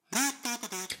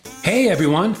Hey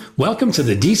everyone, welcome to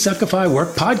the Desuckify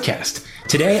Work podcast.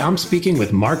 Today I'm speaking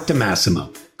with Mark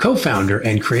DiMassimo, co-founder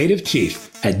and creative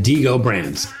chief at Digo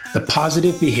Brands, the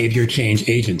positive behavior change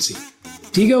agency.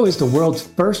 Digo is the world's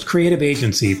first creative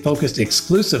agency focused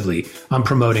exclusively on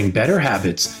promoting better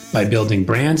habits by building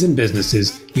brands and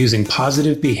businesses using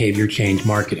positive behavior change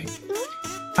marketing.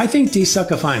 I think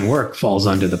Desuckifying Work falls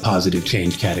under the positive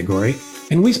change category,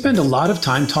 and we spend a lot of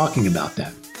time talking about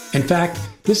that. In fact,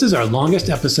 this is our longest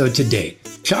episode to date,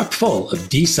 chock full of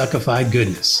desuckified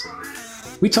goodness.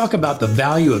 We talk about the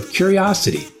value of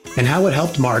curiosity and how it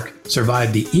helped Mark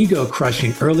survive the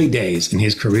ego-crushing early days in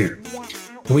his career.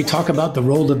 And we talk about the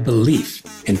role of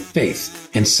belief and faith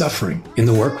and suffering in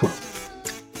the work world.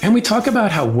 And we talk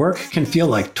about how work can feel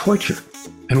like torture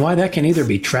and why that can either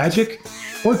be tragic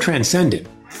or transcendent.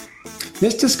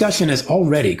 This discussion has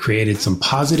already created some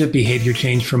positive behavior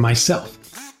change for myself,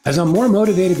 as I'm more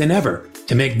motivated than ever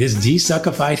to make this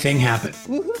Desuckify thing happen.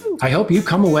 Woo-hoo. I hope you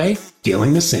come away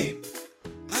feeling the same.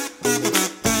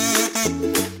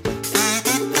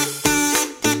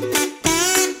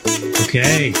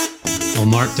 Okay. Well,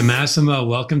 Mark DiMassimo,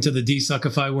 welcome to the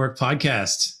Desuckify Work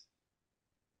podcast.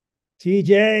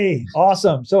 TJ,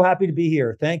 awesome. So happy to be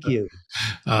here. Thank you.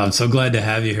 I'm so glad to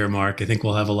have you here, Mark. I think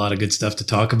we'll have a lot of good stuff to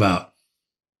talk about.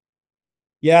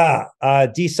 Yeah,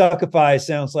 Desuckify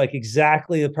sounds like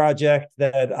exactly the project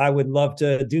that I would love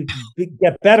to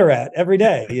get better at every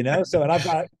day, So, and I've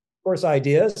got, of course,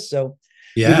 ideas. So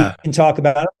yeah, we can talk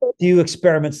about a few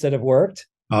experiments that have worked.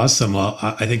 Awesome. Well,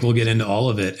 I think we'll get into all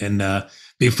of it. And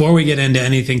before we get into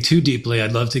anything too deeply,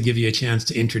 I'd love to give you a chance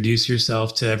to introduce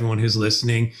yourself to everyone who's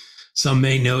listening. Some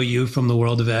may know you from the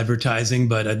world of advertising,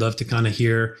 but I'd love to kind of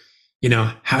hear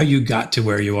how you got to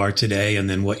where you are today and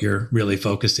then what you're really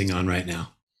focusing on right now.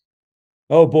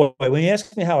 Oh boy, when you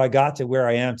ask me how I got to where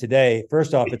I am today,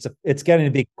 first off, it's getting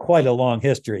to be quite a long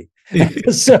history.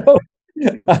 So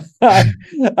I'm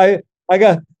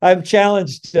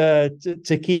challenged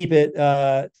to keep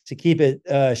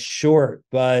it short,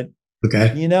 but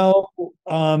okay.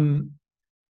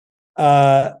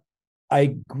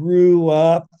 I grew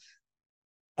up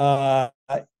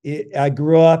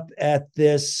at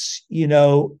this,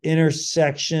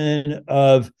 intersection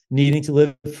of needing to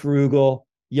live frugal,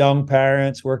 young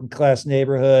parents, working class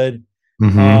neighborhood,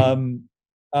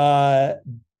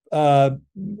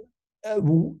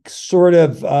 sort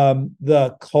of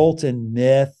the cult and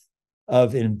myth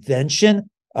of invention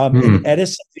in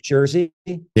Edison, New Jersey.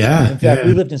 Yeah. In fact,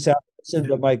 we lived in South Edison,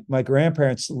 but my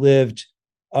grandparents lived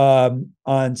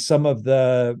on some of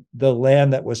the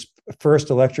land that was first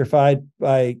electrified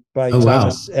by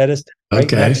Thomas Edison,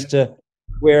 right next to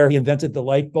where he invented the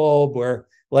light bulb, where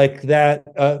like that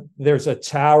there's a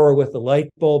tower with the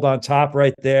light bulb on top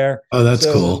right there. Oh, that's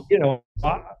cool.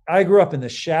 I grew up in the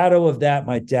shadow of that.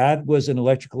 My dad was an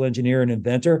electrical engineer and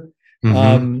inventor. He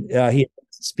had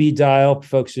speed dial.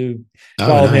 Folks who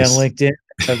follow me on LinkedIn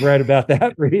have read about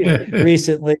that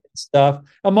recently and stuff,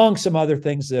 among some other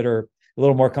things that are a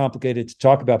little more complicated to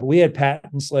talk about. But we had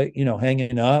patents like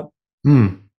hanging up.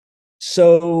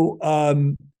 So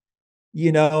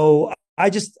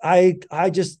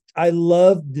I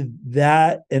loved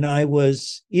that. And I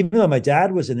was, even though my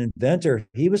dad was an inventor,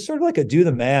 he was sort of like a do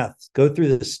the math, go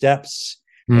through the steps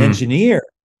engineer.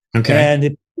 Okay. And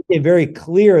it became very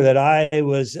clear that I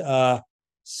was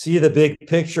see the big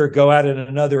picture, go at it at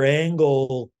another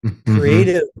angle,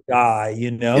 creative guy,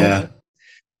 Yeah.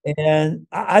 And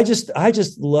I just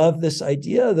love this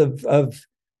idea of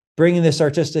bringing this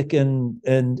artistic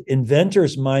and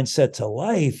inventor's mindset to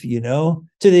life, to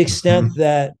the extent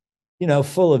that,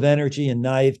 full of energy and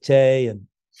naivete and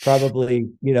probably,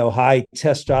 high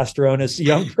testosterone as a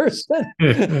young person.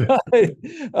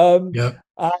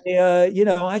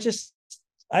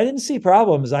 I didn't see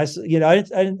problems. I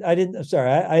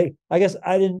guess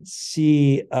I didn't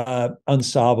see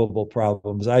unsolvable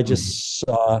problems. I just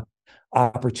saw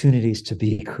opportunities to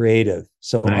be creative.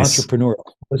 So entrepreneur.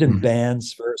 I was in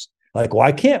bands first. Like,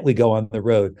 why can't we go on the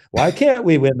road? Why can't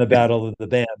we win the battle of the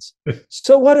bands?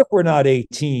 So what if we're not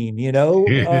 18?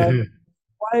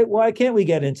 Why can't we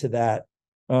get into that?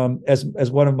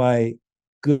 As one of my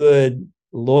good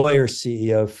lawyer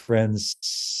CEO friends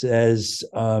says,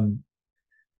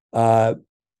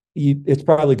 it's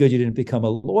probably good you didn't become a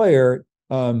lawyer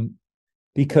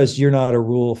because you're not a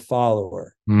rule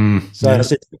follower. So I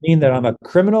said, you mean that I'm a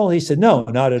criminal? He said, no,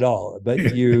 not at all.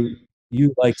 But you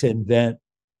like to invent.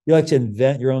 You like to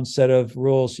invent your own set of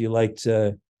rules. You like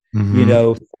to,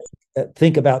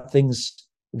 think about things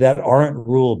that aren't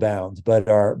rule bound, but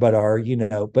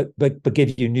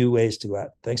give you new ways to go at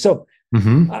things. So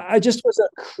I just was a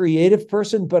creative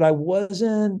person, but I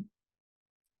wasn't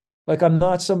like, I'm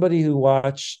not somebody who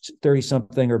watched 30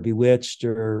 something or Bewitched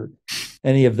or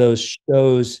any of those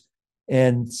shows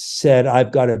and said,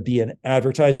 I've got to be an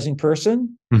advertising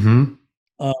person. Mm-hmm.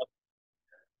 Um,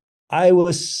 I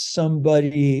was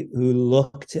somebody who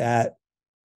looked at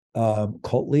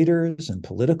cult leaders and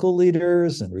political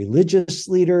leaders and religious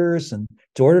leaders and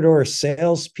door-to-door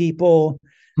salespeople.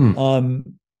 Hmm.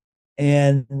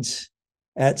 And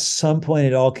at some point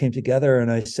it all came together,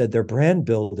 and I said, they're brand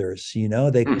builders,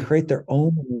 they create their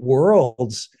own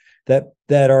worlds that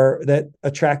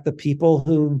attract the people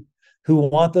who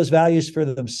want those values for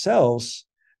themselves.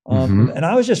 And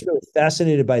I was just really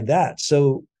fascinated by that.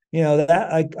 So,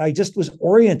 that I just was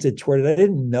oriented toward it. I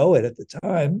didn't know it at the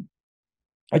time.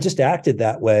 I just acted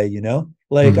that way,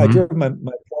 like I drove my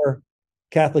poor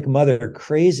Catholic mother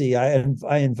crazy. I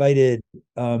invited,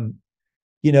 I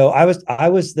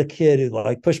was the kid who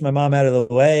like pushed my mom out of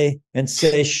the way and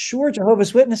say, sure,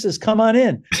 Jehovah's Witnesses, come on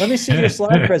in. Let me see your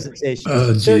slide presentation.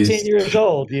 Oh, 13 years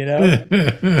old,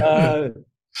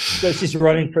 so she's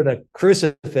running for the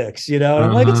crucifix, and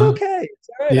I'm like, it's okay. It's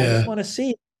all right. I just want to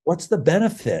see what's the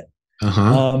benefit.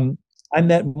 I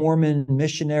met Mormon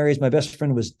missionaries. My best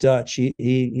friend was Dutch.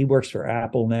 He works for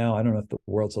Apple now. I don't know if the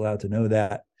world's allowed to know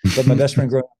that, but my best friend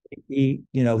growing up,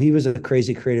 he was a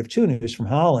crazy creative too, and he was from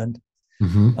Holland.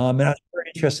 And I was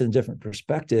very interested in different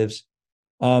perspectives.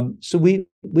 So we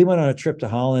went on a trip to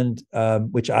Holland,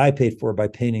 which I paid for by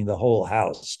painting the whole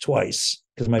house twice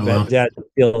because my dad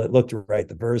didn't feel it looked right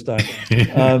the first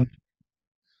time.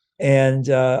 And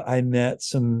I met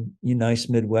some nice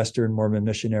Midwestern Mormon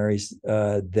missionaries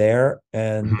there.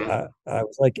 And I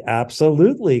was like,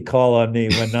 absolutely, call on me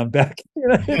when I'm back in the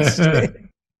United States.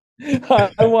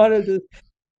 I wanted to.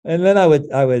 And then I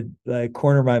would like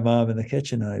corner my mom in the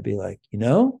kitchen, and I'd be like,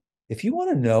 if you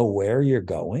want to know where you're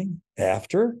going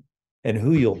after and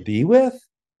who you'll be with,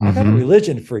 I got a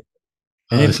religion for you.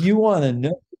 And if you want to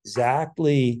know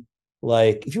exactly,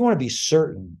 like, if you want to be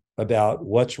certain about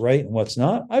what's right and what's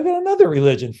not, I've got another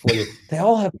religion for you. They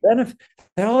all have benefits.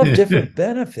 They all have different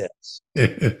benefits.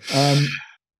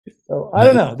 So I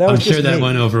don't know. I'm sure that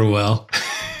went over well.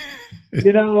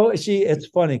 It's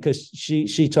funny because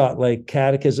she taught like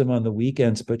catechism on the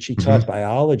weekends, but she taught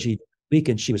biology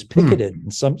weekend. She was picketed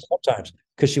and sometimes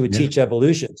because she would teach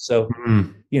evolution. So,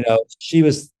 she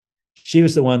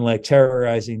was the one like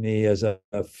terrorizing me as I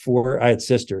had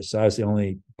sisters, so I was the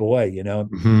only boy,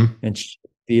 and she'd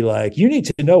be like, you need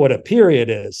to know what a period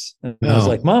is. And I was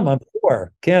like, Mom, I'm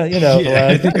 4. Can't,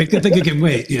 I think I can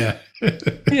wait. Yeah.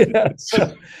 Yeah.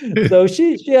 So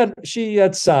she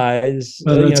had sides,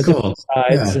 that's cool.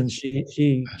 Sides, and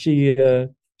she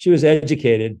was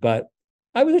educated, but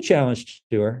I was a challenge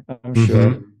to her, I'm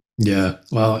sure. Yeah.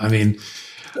 Well, I mean,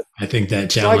 I think that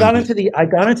challenge. So I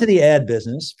got into the ad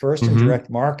business first in direct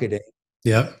marketing.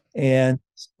 Yep. And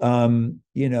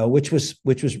which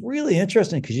was really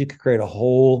interesting because you could create a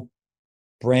whole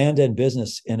brand and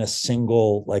business in a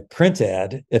single like print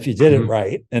ad if you did it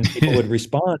right, and people would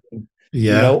respond.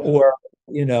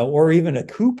 Or even a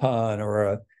coupon or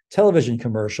a television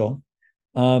commercial.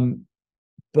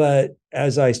 But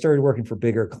as I started working for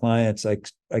bigger clients, I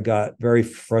got very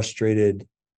frustrated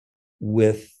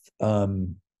with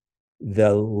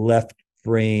the left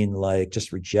brain, like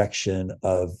just rejection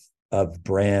of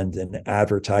brand and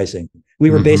advertising. We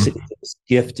were basically just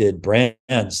gifted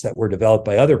brands that were developed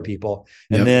by other people,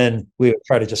 and then we would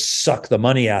try to just suck the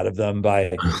money out of them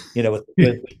by,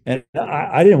 and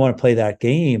I didn't want to play that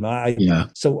game.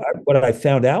 So what I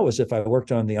found out was if I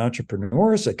worked on the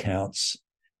entrepreneurs' accounts,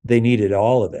 they needed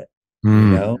all of it,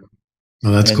 Oh,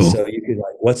 that's cool. So you could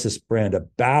like, what's this brand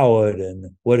about,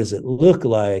 and what does it look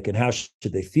like, and how should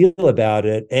they feel about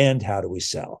it, and how do we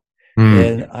sell?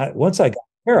 And once I got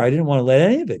there, I didn't want to let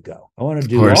any of it go. I wanted to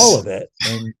do all of it,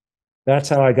 and that's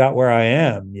how I got where I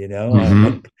am.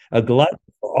 I'm a glutton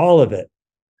for all of it.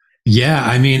 Yeah,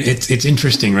 I mean, it's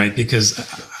interesting, right? Because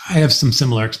I have some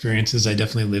similar experiences. I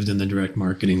definitely lived in the direct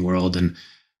marketing world, and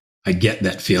I get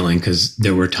that feeling because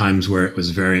there were times where it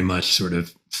was very much sort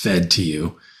of fed to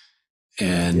you,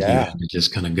 and you had to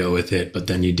just kind of go with it. But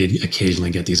then you did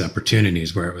occasionally get these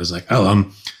opportunities where it was like, oh,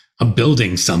 I'm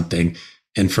building something.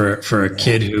 And for a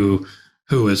kid who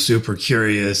was super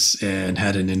curious and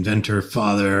had an inventor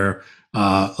father,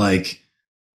 like,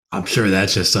 I'm sure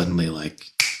that's just suddenly like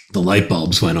the light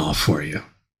bulbs went off for you.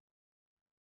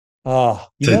 To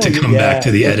come back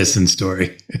to the Edison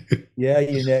story.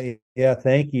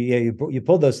 Thank you. Yeah, you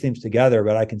pulled those themes together,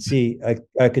 but I can see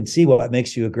what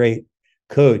makes you a great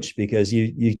coach, because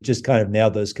you just kind of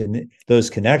nailed those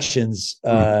connections,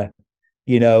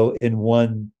 in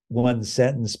one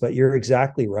sentence. But you're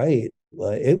exactly right.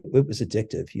 It was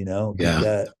addictive,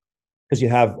 because you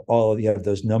have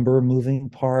those number of moving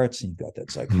parts, and you've got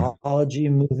that psychology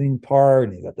moving part,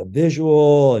 and you've got the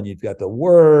visual, and you've got the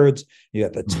words, you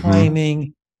got the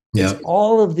timing. It's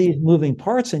all of these moving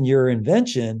parts in your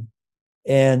invention.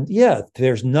 And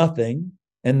there's nothing,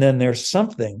 and then there's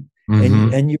something.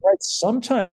 And you're right,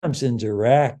 sometimes in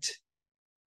direct,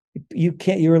 you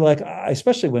can't, you were like,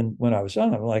 especially when I was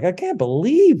young, I'm like, I can't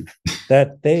believe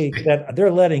that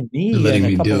they're letting me and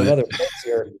a couple of other folks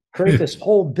here create this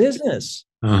whole business.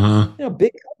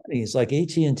 Big companies like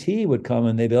AT&T would come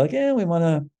and they'd be like, we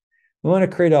want to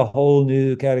create a whole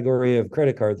new category of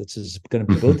credit card that's going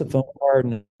to be both a phone card,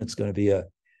 and it's going to be you're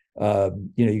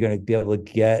going to be able to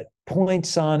get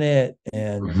points on it,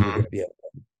 and you're going to be able to,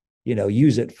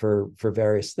 use it for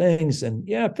various things, and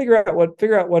figure out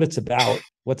what it's about,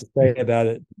 what to say about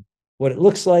it, what it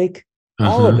looks like,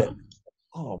 all of it.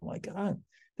 Oh my God,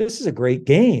 this is a great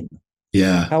game.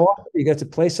 Yeah. How often do you get to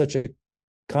play such a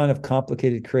kind of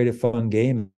complicated, creative, fun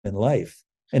game in life?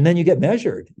 And then you get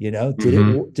measured, did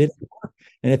it work?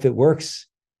 And if it works,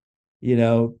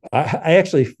 I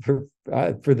actually, for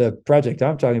the project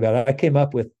I'm talking about, I came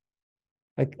up with,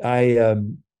 as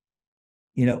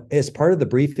part of the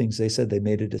briefings, they said they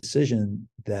made a decision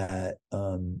that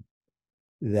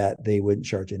they wouldn't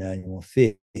charge an annual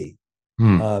fee.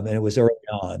 And it was early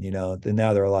on, and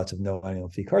now there are lots of no annual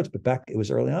fee cards, but back it was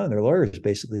early on. Their lawyers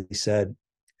basically said,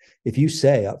 if you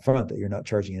say up front that you're not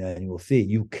charging an annual fee,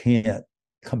 you can't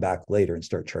come back later and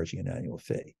start charging an annual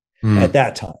fee. At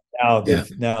that time.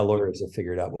 Now lawyers have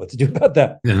figured out what to do about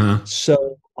that.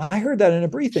 So I heard that in a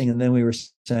briefing, and then we were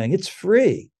saying it's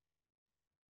free.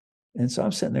 And so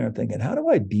I'm sitting there and thinking, how do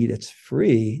I beat it's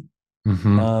free?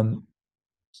 Came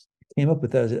up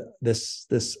with this.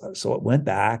 So it went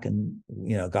back and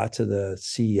got to the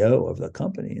CEO of the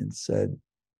company and said,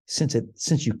 since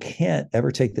you can't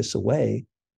ever take this away,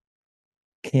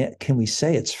 can we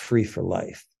say it's free for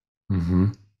life?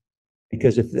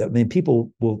 Because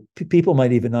people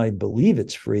might even not even believe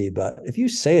it's free, but if you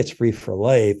say it's free for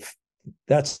life,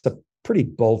 that's a pretty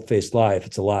bold-faced lie. If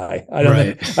it's a lie,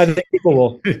 I think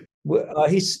people will.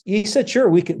 He said, sure,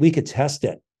 we could test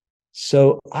it.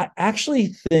 So I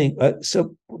actually think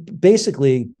so.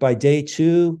 Basically, by day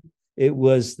 2, it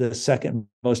was the second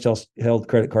most held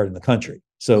credit card in the country.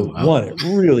 So one, it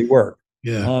really worked.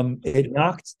 It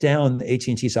knocked down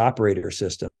AT&T's operator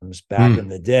systems back in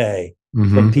the day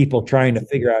from people trying to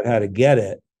figure out how to get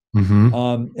it.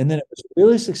 And then it was a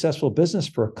really successful business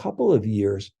for a couple of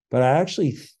years, but I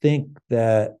actually think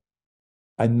that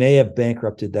I may have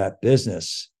bankrupted that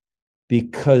business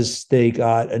because they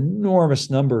got enormous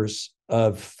numbers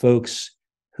of folks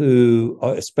who,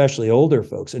 especially older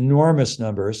folks, enormous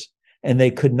numbers, and they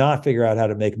could not figure out how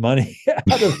to make money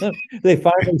out of them. They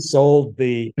finally sold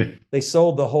the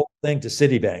whole thing to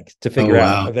Citibank to figure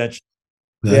out eventually.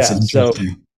 That's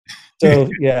interesting. So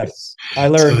yes, I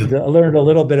learned a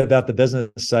little bit about the business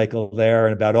cycle there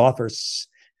and about offers.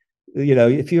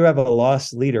 If you have a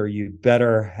lost leader, you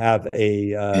better have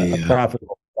a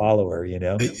profitable follower.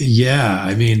 Yeah,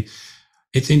 I mean,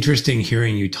 it's interesting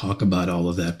hearing you talk about all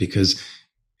of that, because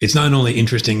it's not only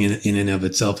interesting in and of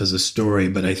itself as a story,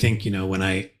 but I think,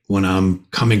 when I'm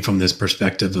coming from this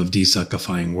perspective of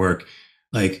desuckifying work,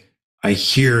 like I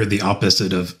hear the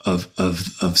opposite of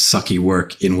sucky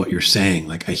work in what you're saying.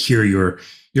 Like I hear your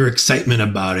excitement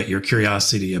about it, your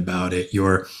curiosity about it,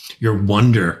 your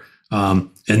wonder.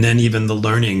 And then even the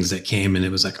learnings that came, and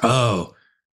it was like, oh,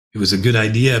 it was a good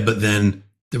idea, but then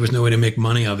there was no way to make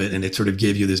money of it. And it sort of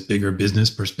gave you this bigger business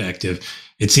perspective.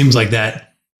 It seems like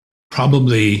that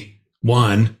probably,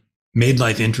 one, made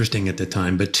life interesting at the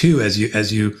time, but two, as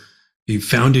you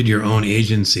founded your own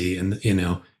agency, and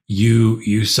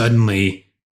you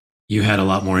suddenly had a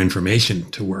lot more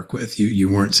information to work with. You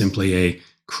weren't simply a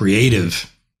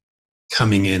creative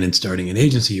coming in and starting an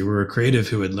agency. You were a creative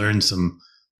who had learned some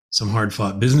hard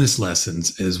fought business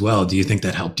lessons as well. Do you think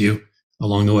that helped you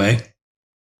along the way?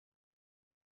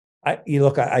 I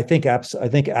think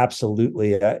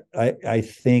absolutely. I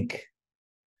think,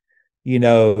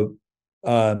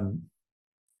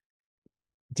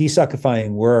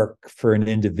 desuckifying work for an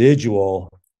individual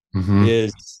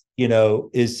is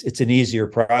it's an easier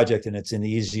project, and it's an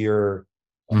easier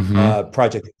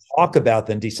project to talk about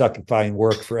than desuckifying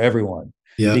work for everyone.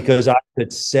 Because I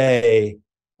could say,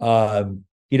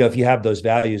 if you have those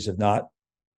values of not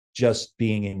just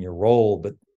being in your role,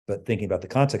 but thinking about the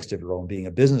context of your role and being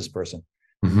a business person,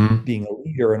 being a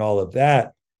leader and all of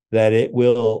that, that it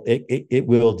will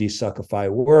desuckify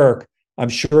work. I'm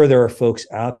sure there are folks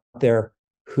out there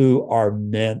who are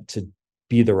meant to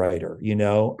be the writer,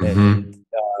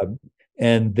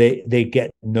 and they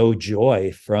get no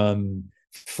joy from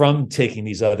from taking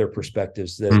these other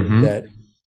perspectives Mm-hmm.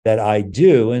 that I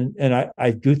do. And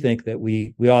I do think that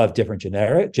we all have different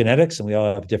genetics, and we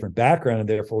all have different background, and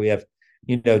therefore we have,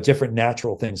 different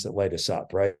natural things that light us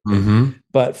up, right? Mm-hmm.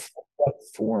 But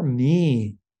for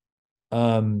me,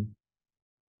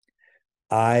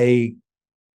 I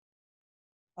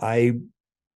I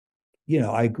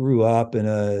I grew up in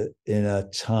a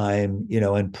time,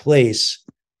 and place,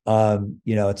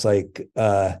 it's like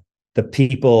the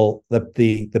people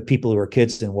the people who were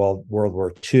kids in World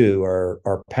War II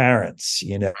are parents,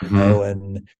 Mm-hmm.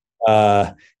 and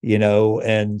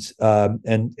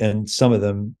and some of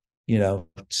them,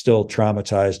 still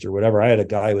traumatized or whatever. I had a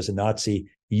guy who was a Nazi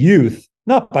youth,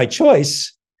 not by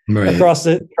choice, Right. across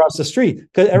the street,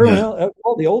 because everyone Yeah. else,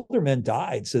 all the older men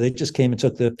died, so they just came and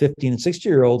took the 15 and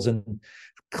 60-year-olds and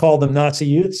called them Nazi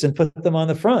youths and put them on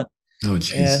the front. Oh, And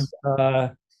geez.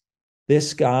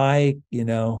 this guy,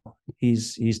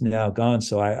 he's now gone,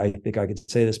 so I think I could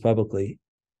say this publicly.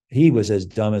 He was as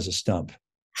dumb as a stump.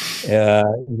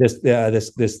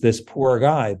 This poor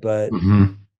guy, Mm-hmm.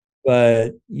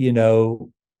 but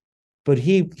but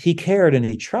he cared and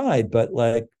he tried. But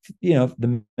like,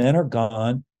 the men are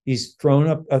gone. He's thrown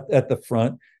up at the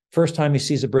front. First time he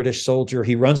sees a British soldier,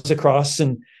 he runs across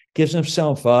and gives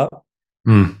himself up.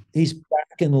 Mm. He's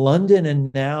back in London,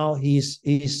 and now he's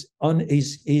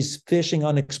fishing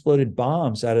unexploded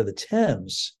bombs out of the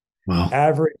Thames. Wow.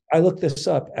 Average, I looked this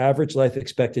up. Average life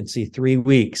expectancy 3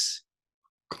 weeks.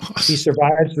 He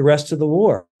survives the rest of the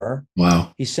war.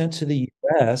 Wow. He's sent to the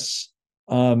U.S.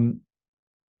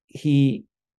 He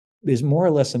is more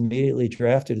or less immediately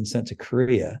drafted and sent to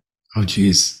Korea. Oh,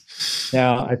 geez.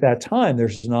 Now, at that time,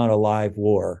 there's not a live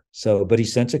war. But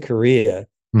he's sent to Korea,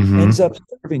 ends Mm-hmm. up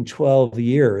serving 12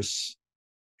 years,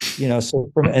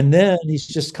 and then he's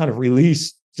just kind of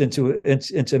released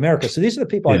into America. So these are the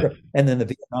people I Yeah. grew up. And then the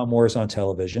Vietnam War is on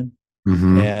television.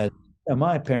 Mm-hmm. And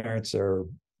my parents are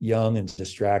young and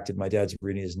distracted. My dad's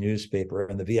reading his newspaper,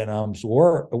 and the Vietnam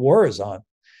war is on.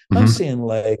 I'm Mm-hmm. seeing,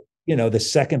 like, the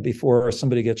second before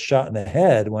somebody gets shot in the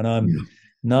head when I'm Yeah.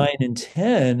 9 and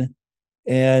 10,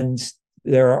 and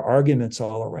there are arguments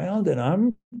all around, and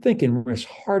I'm thinking as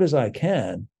hard as I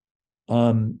can,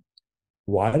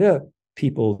 why do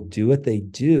people do what they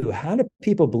do? How do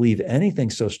people believe anything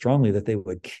so strongly that they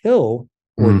would kill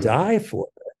or die for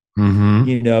it?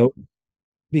 Mm-hmm.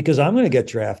 Because I'm going to get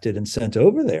drafted and sent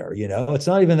over there. It's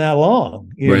not even that long.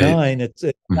 You're Right. nine.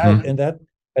 Mm-hmm. And that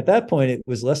at that point it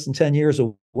was less than 10 years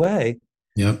away.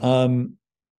 Yep.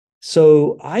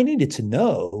 So I needed to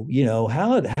know,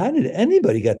 how did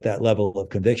anybody get that level of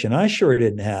conviction? I sure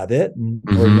didn't have it, or know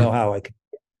Mm-hmm. how I could.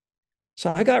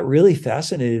 So I got really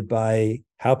fascinated by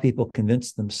how people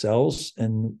convinced themselves,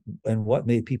 and what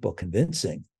made people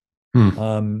convincing. Hmm.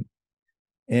 Um,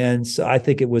 and so I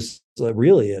think it was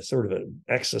really a sort of an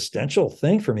existential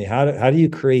thing for me. How do you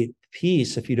create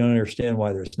peace if you don't understand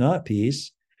why there's not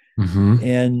peace? Mm-hmm.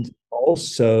 And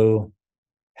also,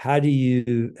 how do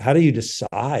you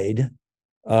decide,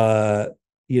 because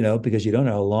you don't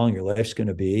know how long your life's going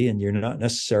to be, and you're not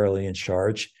necessarily in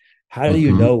charge. How do you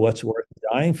Mm-hmm. know what's worth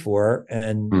dying for?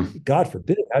 And God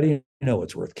forbid, how do you know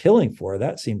what's worth killing for?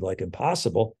 That seemed like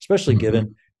impossible, especially Mm-hmm.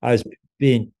 given I was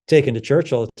being taken to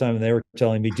church all the time, and they were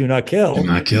telling me, "Do not Do kill."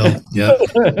 not kill.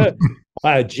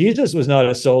 Yep. Jesus was not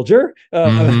a soldier,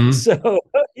 Mm-hmm. so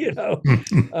you know,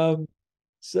 um,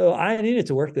 so I needed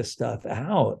to work this stuff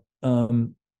out. But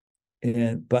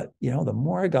the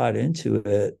more I got into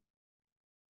it,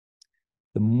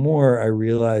 the more I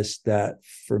realized that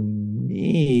for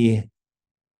me,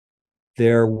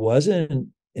 there wasn't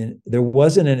an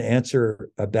answer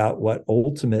about what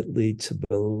ultimately to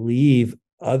believe,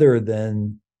 other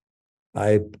than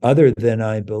I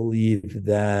believe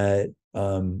that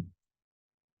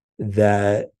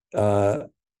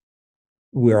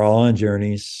we're all on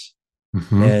journeys,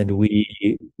 Mm-hmm. and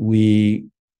we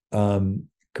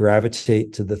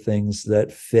gravitate to the things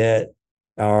that fit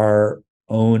our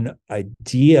own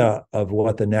idea of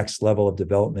what the next level of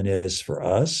development is for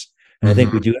us. And I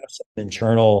think we Mm-hmm. do have some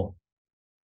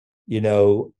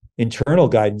internal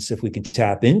guidance, if we can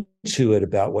tap into it,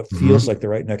 about what feels Mm-hmm. like the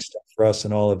right next step for us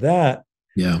and all of that.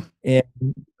 Yeah. And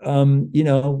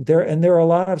there are a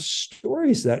lot of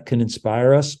stories that can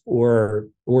inspire us or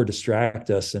distract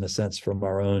us, in a sense, from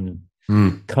our own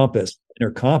Mm.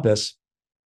 inner compass.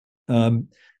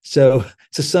 So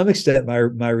to some extent,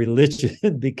 my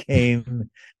religion became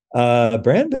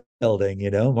brand building,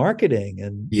 marketing,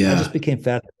 and I just Yeah. became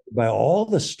fascinated by all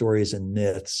the stories and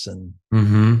myths,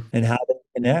 Mm-hmm. and how they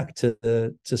connect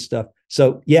to stuff.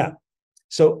 So yeah,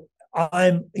 so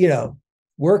I'm,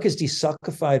 work is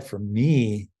desuckified for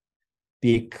me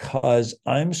because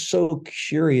I'm so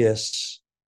curious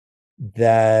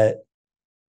that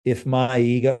if my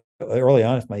ego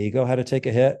had to take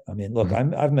a hit. I mean, look,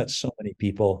 I've met so many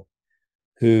people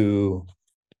who,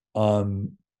 whatever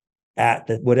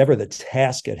the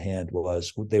task at hand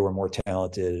was, they were more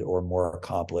talented or more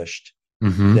accomplished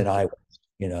than I was,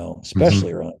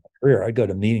 especially early in my career. I'd go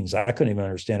to meetings. I couldn't even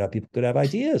understand how people could have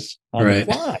ideas on the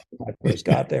fly when I first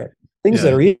got there. Things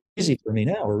that are easy for me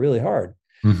now were really hard.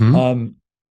 But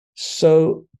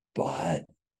God,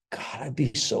 I'd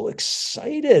be so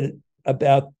excited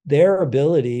about their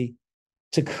ability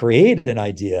to create an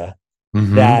idea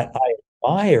that I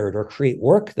admired, or create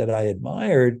work that I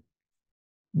admired.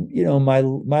 My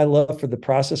love for the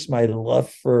process, my love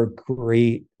for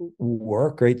great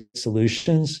work, great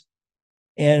solutions,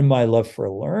 and my love for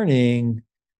learning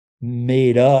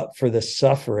made up for the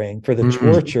suffering, for the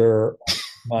torture,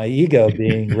 my ego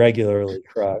being regularly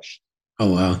crushed.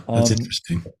 Oh, wow. That's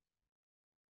interesting.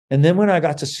 And then when I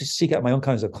got to seek out my own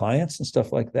kinds of clients and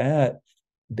stuff like that,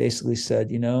 basically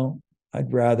said,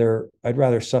 I'd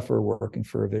rather suffer working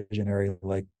for a visionary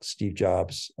like Steve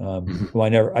Jobs, who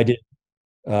I didn't,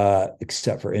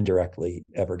 except for indirectly,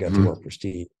 ever get to work for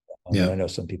Steve. And I know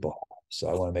some people have, so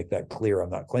I want to make that clear. I'm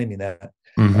not claiming that.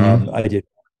 I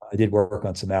did work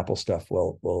on some Apple stuff.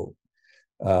 Well,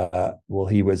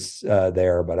 he was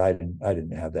there, but I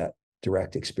didn't have that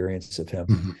direct experience of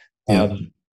him.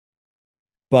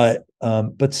 But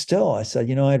still, I said,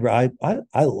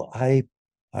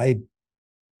 I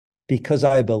because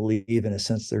I believe, in a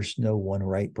sense, there's no one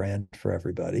right brand for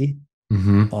everybody,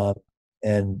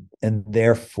 and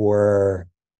therefore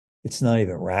it's not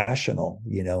even rational,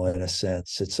 in a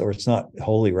sense. It's not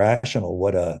wholly rational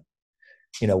what a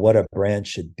brand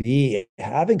should be.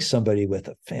 Having somebody with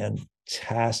a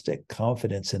fantastic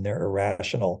confidence in their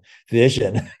irrational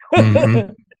vision,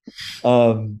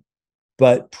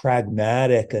 but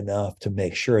pragmatic enough to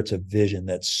make sure it's a vision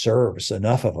that serves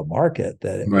enough of a market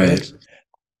that it works.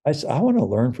 I want to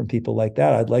learn from people like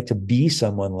that. I'd like to be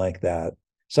someone like that.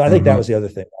 So I think that was the other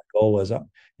thing. My goal was, I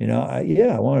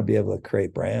want to be able to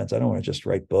create brands. I don't want to just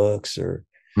write books or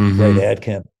write ad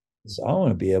campaigns. I want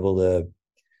to be able to,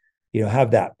 have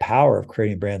that power of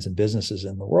creating brands and businesses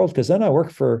in the world, because then I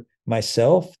work for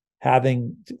myself,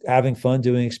 having fun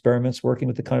doing experiments, working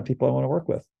with the kind of people I want to work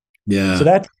with. Yeah. So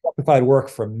that's simplified work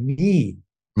for me.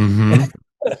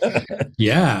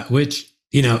 Yeah. Which,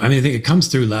 I think it comes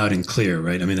through loud and clear,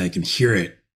 right? I mean, I can hear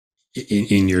it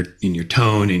in your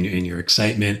tone and in your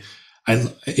excitement.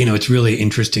 It's really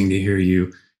interesting to hear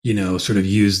you, sort of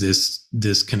use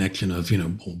this connection of,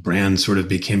 brands sort of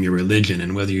became your religion,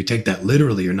 and whether you take that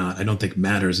literally or not, I don't think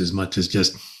matters as much as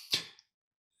just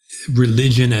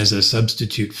religion as a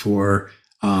substitute for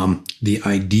the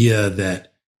idea that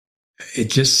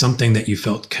it's just something that you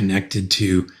felt connected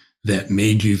to that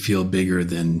made you feel bigger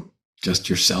than just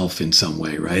yourself in some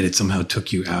way, right? It somehow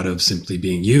took you out of simply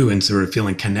being you and sort of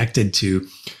feeling connected to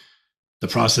the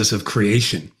process of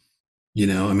creation.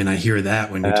 I hear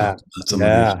that when you talk about some of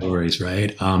your stories,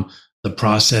 right? The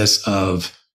process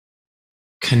of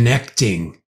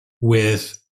connecting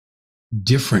with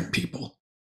different people,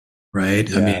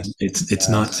 right? I mean, it's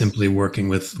not simply working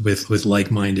with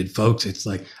like-minded folks. It's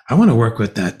like, I want to work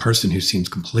with that person who seems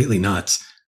completely nuts,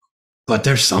 but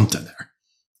there's something there.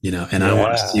 And I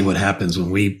want to see what happens when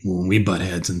we butt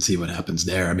heads and see what happens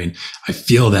there. I mean, I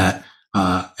feel that.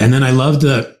 And then I love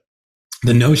the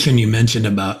notion you mentioned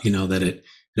about, that it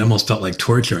almost felt like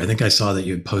torture. I think I saw that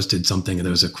you had posted something, and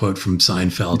there was a quote from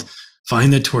Seinfeld: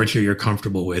 "Find the torture you're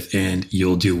comfortable with and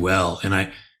you'll do well." And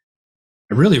it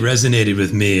really resonated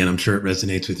with me, and I'm sure it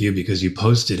resonates with you because you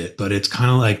posted it, but it's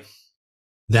kind of like,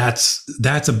 that's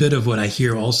a bit of what I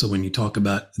hear also when you talk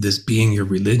about this being your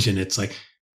religion. It's like,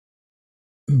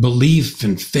 belief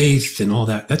and faith and all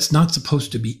that, that's not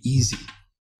supposed to be easy,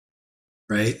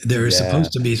 right? There is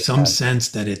supposed to be some sense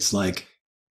that it's like,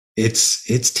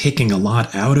 it's taking a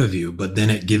lot out of you, but then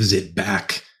it gives it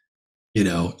back, in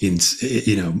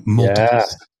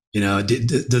multiples.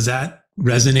 Does that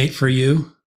resonate for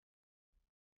you?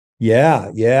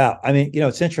 Yeah. I mean,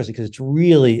 it's interesting because it's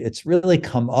really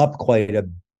come up quite a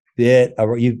bit.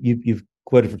 You've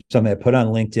quoted from something I put on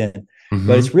LinkedIn,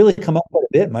 but it's really come up quite a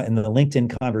bit in the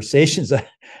LinkedIn conversations that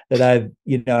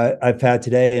I've had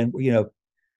today. And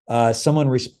someone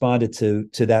responded to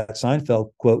that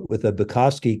Seinfeld quote with a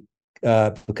Bukowski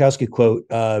quote: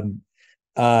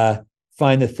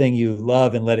 "Find the thing you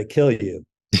love and let it kill you."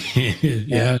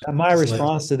 Yeah. And my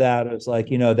response to that was like,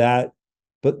 that.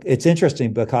 But it's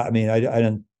interesting because, I mean, I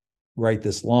didn't write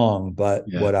this long, but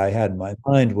what I had in my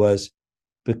mind was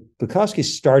Bukowski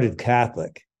started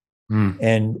Catholic,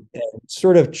 and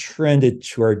sort of trended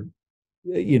toward,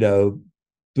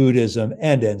 Buddhism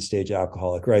and end stage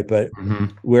alcoholic, right? But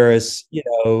whereas,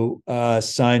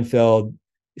 Seinfeld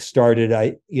started,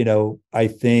 I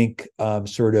think,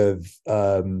 sort of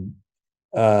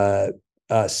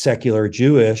secular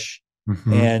Jewish,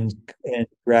 and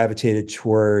gravitated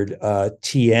toward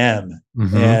TM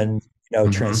and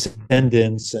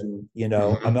transcendence, and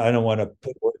I don't want to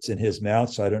put words in his mouth,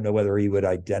 so I don't know whether he would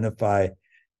identify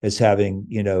as having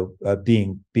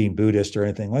being Buddhist or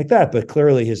anything like that, but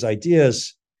clearly his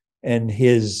ideas and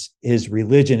his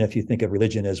religion, if you think of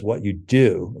religion as what you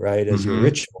do, right, as your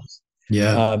rituals,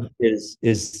 is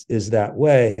that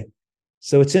way.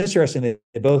 So it's interesting that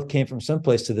they both came from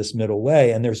someplace to this middle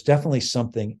way, and there's definitely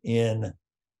something in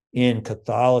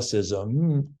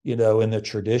Catholicism, in the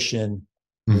tradition,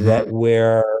 that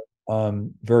where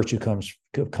virtue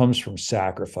comes from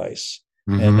sacrifice,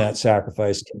 and that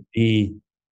sacrifice can be,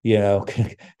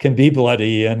 can be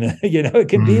bloody, and it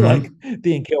can be like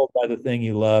being killed by the thing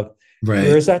you love. Right.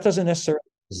 Whereas that doesn't necessarily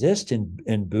exist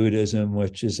in Buddhism,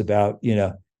 which is about,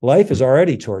 life is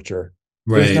already torture.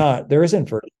 Right. There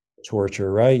isn't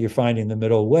torture, right? You're finding the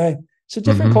middle way. So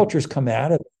different cultures come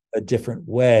at it a different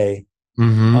way. I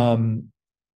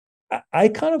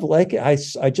kind of like it. I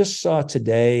just saw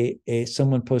today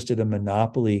someone posted a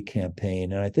Monopoly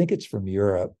campaign, and I think it's from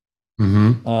Europe.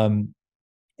 And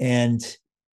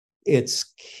it's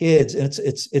kids, and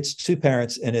it's two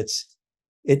parents, and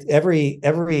every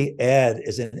ad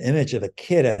is an image of a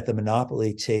kid at the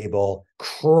Monopoly table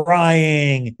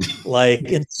crying, like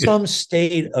in some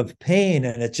state of pain,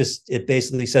 and it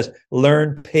basically says,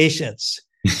 learn patience,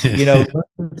 learn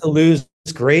to lose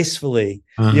gracefully,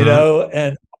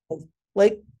 and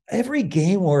like every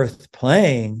game worth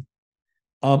playing,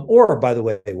 or by the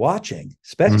way, watching,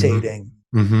 spectating,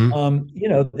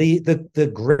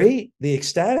 the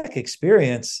ecstatic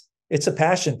experience, it's a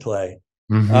passion play.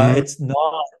 It's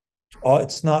not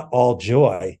all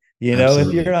joy.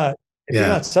 If you're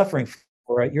not suffering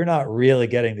for it, you're not really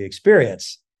getting the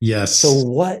experience. Yes. So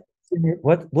what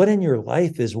in your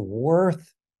life is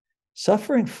worth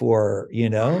suffering for?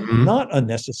 Not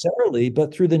unnecessarily,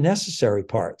 but through the necessary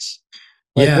parts.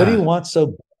 Like, what do you want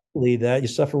so badly that you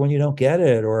suffer when you don't get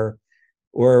it, or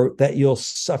that you'll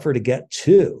suffer to get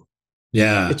to?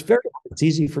 Yeah. It's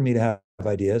easy for me to have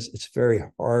ideas. It's very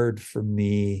hard for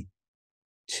me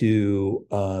to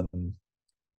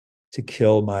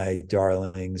kill my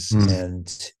darlings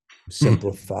and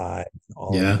simplify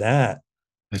all of that.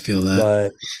 I feel that.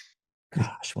 But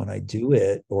gosh, when I do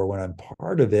it, or when I'm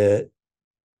part of it,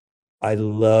 I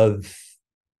love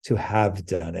to have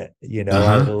done it. I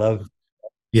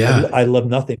love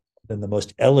nothing than the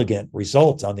most elegant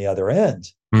result on the other end.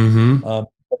 But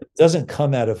it doesn't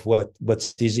come out of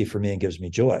what's easy for me and gives me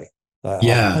joy.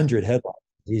 100 headlines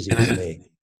is easy for me.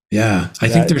 Yeah, I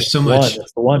think there's so much.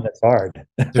 That's the one that's hard.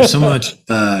 There's so much,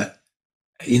 the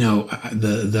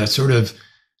sort of,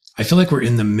 I feel like we're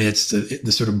in the midst of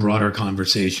the sort of broader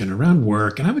conversation around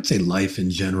work, and I would say life in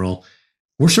general.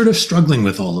 We're sort of struggling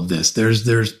with all of this.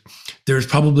 There's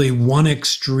probably one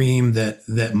extreme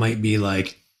that might be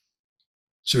like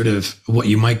sort of what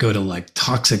you might go to like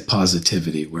toxic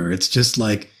positivity, where it's just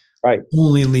like, right,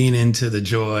 only lean into the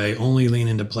joy, only lean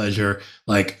into pleasure,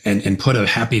 like, and put a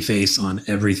happy face on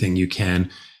everything you can.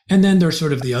 And then there's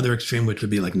sort of the other extreme, which would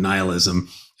be like nihilism.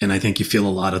 And I think you feel a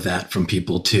lot of that from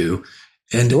people too.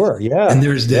 And, sure, yeah. And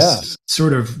there's this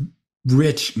sort of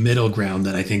rich middle ground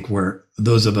that I think where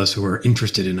those of us who are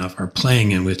interested enough are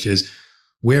playing in, which is,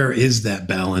 where is that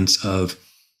balance of,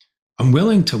 I'm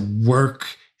willing to work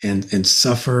and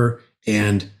suffer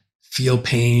and feel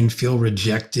pain, feel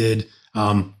rejected,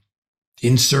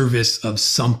 in service of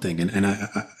something. And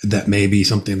that may be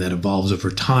something that evolves over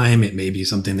time. It may be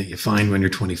something that you find when you're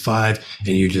 25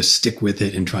 and you just stick with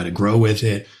it and try to grow with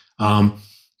it.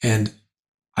 And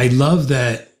I love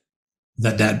that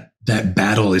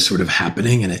battle is sort of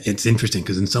happening. And it's interesting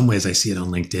because in some ways I see it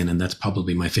on LinkedIn, and that's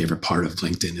probably my favorite part of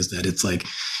LinkedIn, is that it's like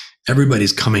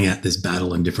everybody's coming at this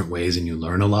battle in different ways and you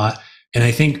learn a lot. And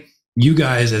I think you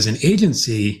guys as an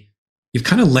agency, you've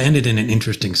kind of landed in an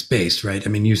interesting space, right? I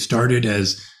mean, you started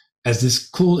as this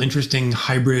cool, interesting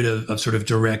hybrid of sort of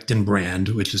direct and brand,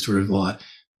 which is sort of a lot.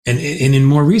 And in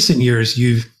more recent years,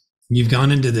 you've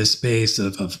gone into this space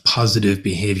of positive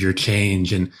behavior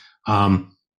change, and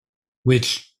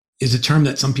which is a term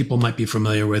that some people might be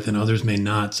familiar with and others may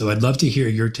not. So I'd love to hear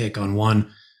your take on, one,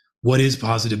 what is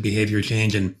positive behavior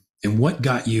change, and what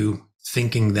got you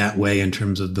thinking that way in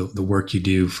terms of the work you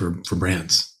do for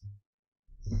brands?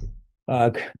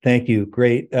 Thank you.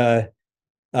 Great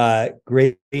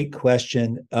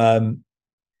question.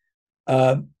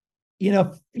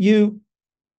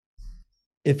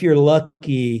 if you're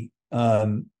lucky,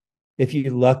 if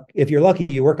you're lucky,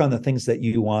 you work on the things that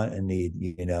you want and need,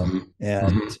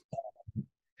 and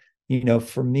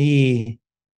for me,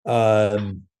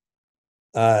 um,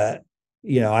 I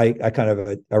kind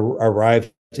of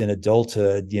arrived in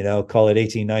adulthood, call it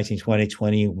 18, 19, 20,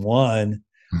 21,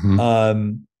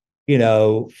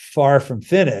 far from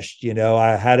finished.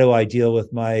 How do I deal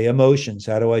with my emotions?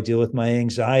 How do I deal with my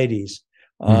anxieties?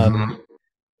 I've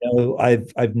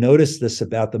noticed this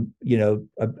about a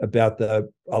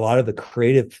lot of the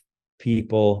creative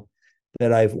people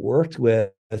that I've worked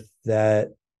with,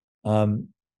 that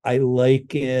I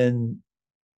liken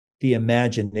the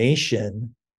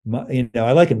imagination.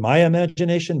 I liken my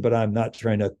imagination, but I'm not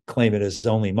trying to claim it as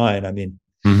only mine. I mean,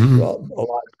 well, a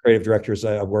lot of creative directors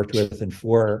I've worked with and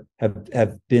for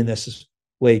have been this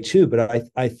way too.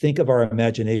 But I think of our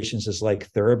imaginations as like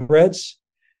thoroughbreds.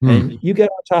 And you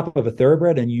get on top of a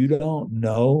thoroughbred and you don't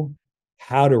know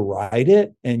how to ride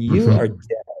it, and you are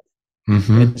dead.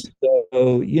 And so,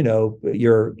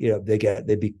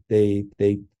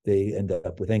 they end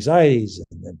up with anxieties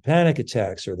and then panic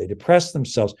attacks, or they depress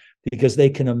themselves because they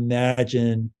can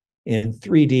imagine in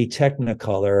 3D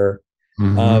Technicolor,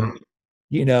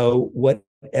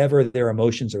 whatever their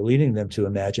emotions are leading them to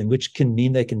imagine, which can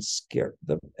mean they can scare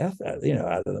the F out,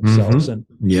 out of themselves. And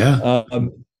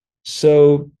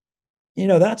so,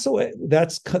 that's the way,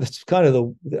 that's kind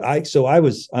of I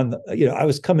was on the, I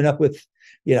was coming up with,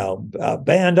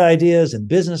 band ideas and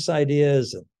business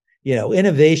ideas and,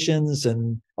 innovations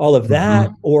and all of that,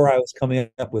 or I was coming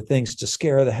up with things to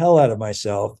scare the hell out of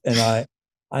myself. And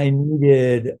I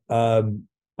needed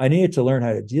to learn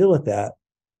how to deal with that.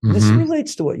 And this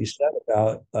relates to what you said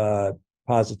about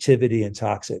positivity and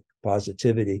toxic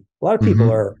positivity. A lot of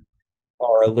people are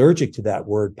allergic to that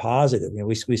word positive.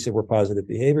 We say we're positive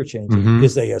behavior changing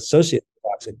because they associate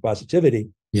toxic positivity.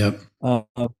 Yep.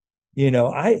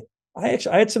 I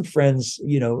had some friends,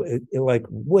 like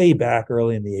way back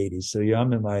early in the 80s. So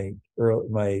I'm in my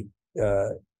early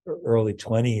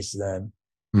 20s then.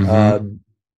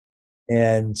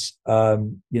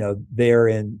 They're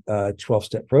in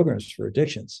 12-step programs for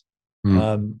addictions.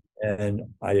 And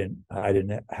I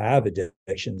didn't have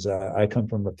addictions. I come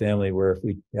from a family where if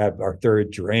we have our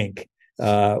third drink,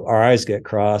 our eyes get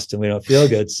crossed and we don't feel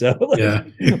good. So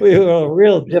we have a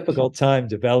real difficult time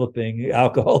developing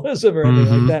alcoholism or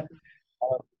anything like that.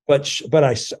 But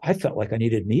I felt like I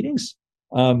needed meetings.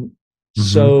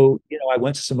 So, I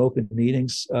went to some open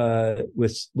meetings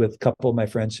with a couple of my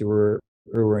friends who were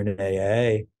in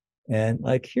AA. And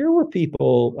like, here were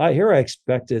people, I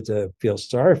expected to feel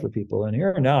sorry for people. And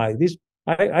here now, I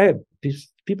had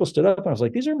people stood up and I was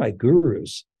like, these are my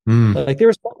gurus. Like, there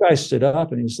was one guy stood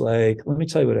up and he's like, let me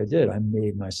tell you what I did. I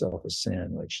made myself a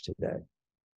sandwich today.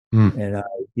 And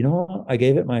I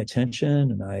gave it my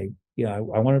attention, and I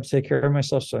wanted to take care of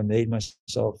myself. So I made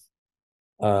myself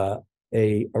a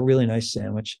really nice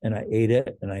sandwich, and I ate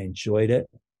it and I enjoyed it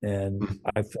and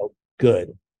I felt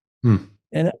good.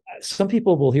 And some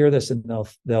people will hear this and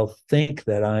they'll think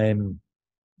that I'm,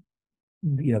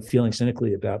 feeling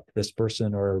cynically about this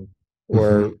person or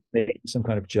making some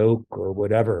kind of joke or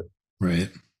whatever. Right.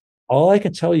 All I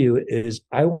can tell you is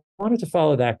I wanted to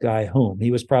follow that guy home.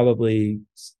 He was probably,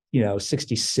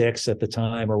 66 at the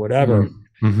time or whatever.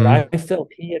 But I felt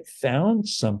he had found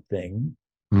something,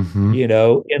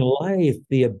 in life,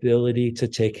 the ability to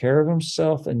take care of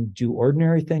himself and do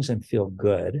ordinary things and feel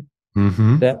good.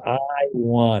 That I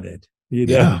wanted,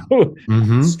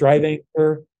 striving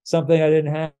for something I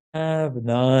didn't have,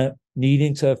 not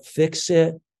needing to fix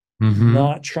it,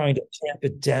 not trying to tamp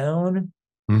it down.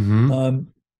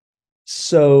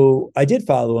 So I did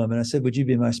follow him and I said, would you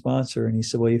be my sponsor? And he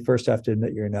said, well, you first have to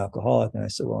admit you're an alcoholic. And I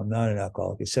said, well, I'm not an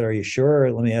alcoholic. He said, are you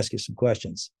sure? Let me ask you some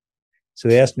questions. So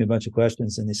he asked me a bunch of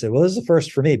questions and he said, well, this is the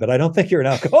first for me, but I don't think you're an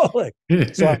alcoholic.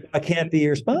 So I can't be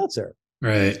your sponsor.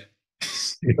 Right.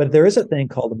 But there is a thing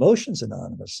called Emotions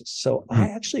Anonymous. So I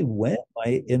actually went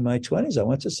in my 20s. I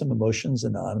went to some Emotions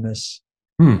Anonymous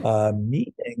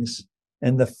meetings.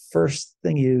 And the first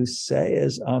thing you say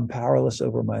is, I'm powerless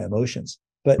over my emotions.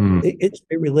 But it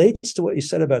relates to what you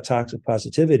said about toxic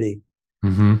positivity.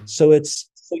 So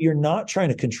you're not trying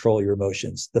to control your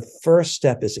emotions. The first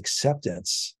step is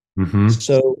acceptance.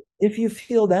 So if you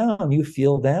feel down, you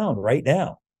feel down right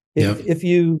now. If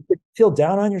you feel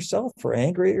down on yourself or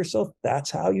angry at yourself, that's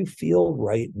how you feel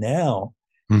right now.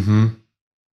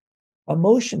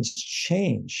 Emotions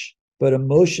change, but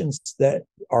emotions that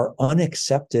are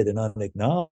unaccepted and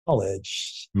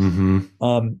unacknowledged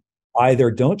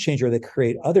either don't change or they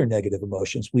create other negative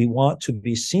emotions. We want to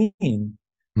be seen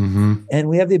and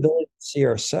we have the ability to see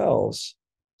ourselves.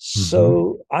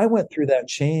 So I went through that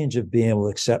change of being able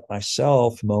to accept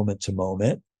myself moment to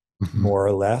moment, more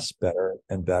or less, better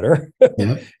and better.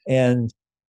 Yeah. And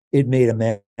it made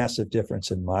a massive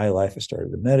difference in my life. I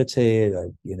started to meditate.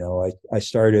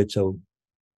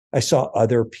 I saw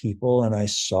other people, and I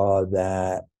saw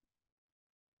that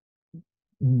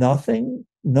nothing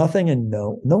and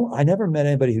no, I never met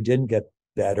anybody who didn't get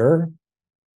better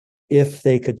if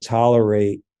they could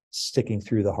tolerate sticking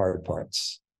through the hard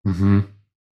parts.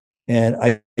 And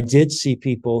I did see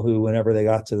people who, whenever they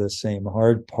got to the same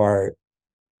hard part,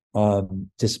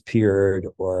 disappeared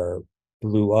or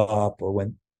blew up or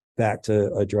went back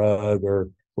to a drug or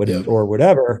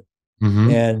whatever.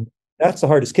 And that's the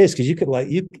hardest case, because you could,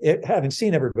 having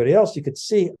seen everybody else, you could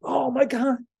see, oh my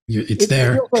God, it's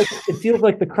there. It feels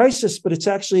like the crisis, but it's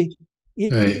actually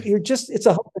you're just it's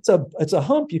a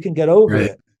hump. You can get over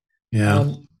it.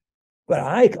 Yeah. But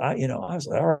I was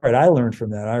like, all right. I learned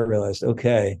from that. I realized,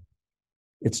 okay,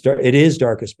 it's dark. It is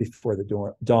darkest before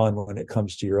the dawn when it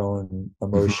comes to your own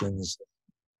emotions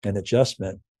and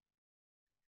adjustment.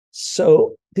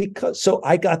 So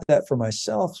I got that for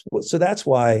myself. So that's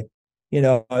why,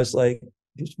 I was like,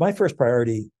 my first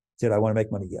priority: did I want to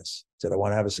make money? Yes. Did I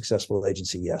want to have a successful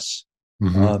agency? Yes.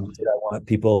 Did I want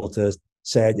people to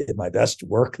say I did my best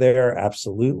work there?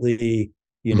 Absolutely.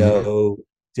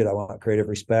 Did I want creative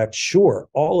respect? Sure.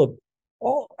 All of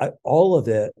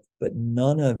it, but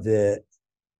none of it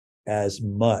as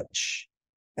much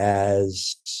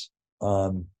as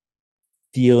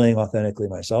feeling authentically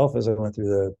myself as I went through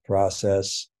the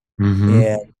process,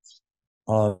 and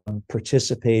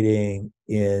participating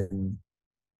in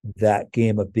that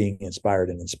game of being inspired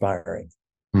and inspiring.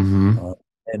 And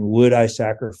would I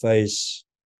sacrifice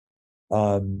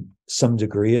some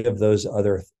degree of those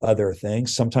other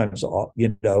things? Sometimes all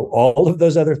of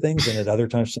those other things, and at other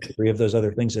times some degree of those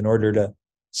other things, in order to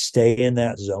stay in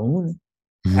that zone.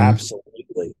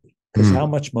 Absolutely. Because how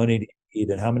much money do you need,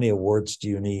 and how many awards do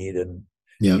you need? And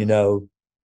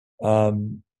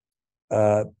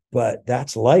but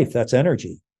that's life, that's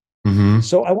energy.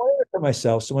 So I wanted it for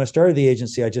myself. So when I started the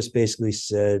agency, I just basically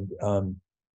said, the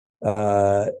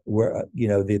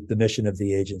mission of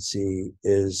the agency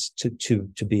is to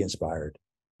be inspired.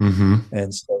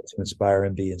 And so to inspire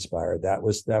and be inspired. That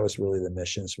was really the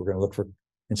mission. So we're going to look for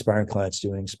inspiring clients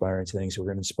doing inspiring things. We're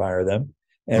going to inspire them.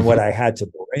 And what I had to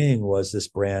bring was this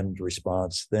brand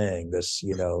response thing, this,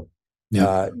 build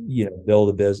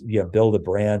a business, build a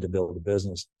brand and build a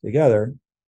business together.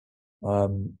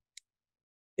 And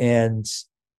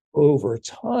over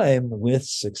time, with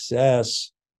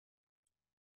success,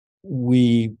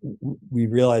 we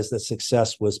realized that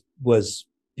success was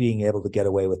being able to get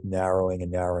away with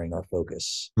narrowing our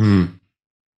focus.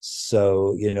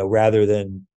 So, rather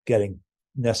than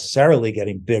necessarily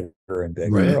getting bigger and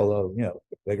bigger, although,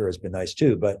 bigger has been nice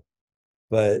too, but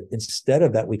instead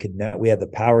of that, we had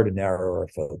the power to narrow our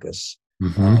focus.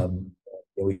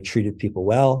 We treated people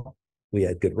well. We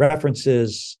had good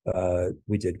references.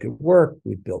 We did good work.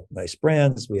 We built nice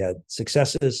brands. We had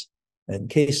successes and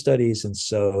case studies. And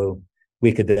so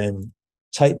we could then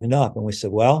tighten up, and we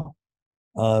said, well,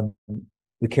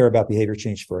 we care about behavior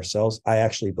change for ourselves. I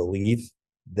actually believe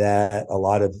that a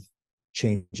lot of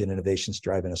change and innovation is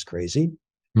driving us crazy.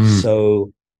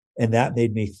 So, and that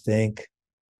made me think,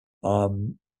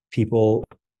 people,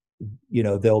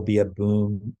 there'll be a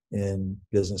boom in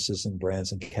businesses and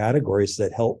brands and categories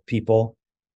that help people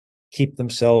keep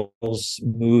themselves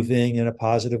moving in a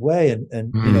positive way,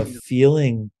 and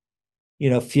feeling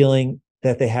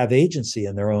that they have agency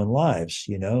in their own lives,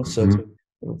 so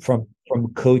from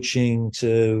coaching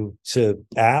to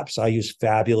apps. I use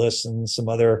Fabulous and some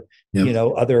other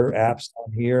other apps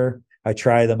on here. I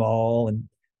try them all, and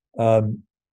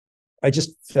I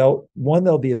just felt, one,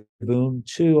 there'll be a boom.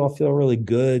 Two, I'll feel really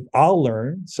good. I'll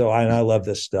learn. So I love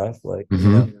this stuff. Like,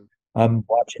 I'm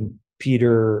watching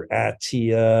Peter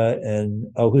Attia and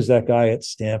who's that guy at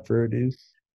Stanford? Who,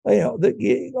 all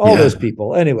those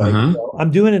people. Anyway, I'm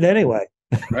doing it anyway.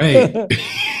 Right.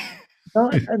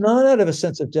 not out of a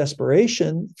sense of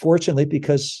desperation, fortunately,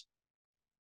 because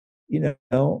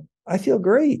I feel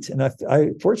great, and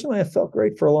fortunately I felt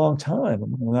great for a long time.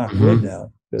 I'm not good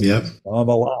now. I'm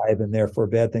alive, and therefore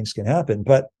bad things can happen.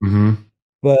 But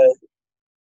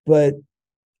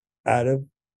out of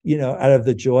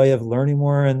the joy of learning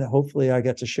more, and hopefully I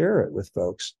get to share it with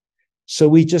folks. So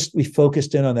we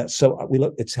focused in on that. So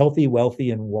it's healthy,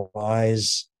 wealthy, and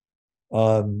wise.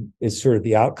 Is sort of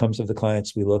the outcomes of the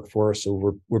clients we look for.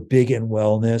 So we're big in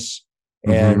wellness,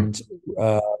 and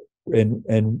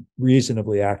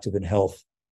reasonably active in health.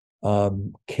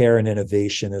 care and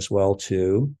innovation as well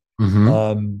too. Mm-hmm.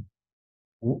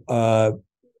 Um,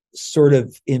 sort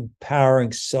of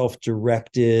empowering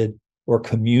self-directed or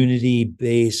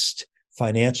community-based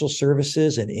financial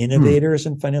services and innovators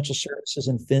in financial services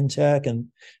and fintech and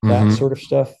that Mm-hmm. sort of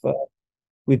stuff.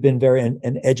 We've been very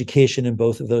and education in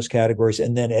both of those categories,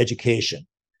 and then education.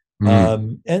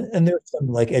 Mm. And there's some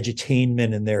like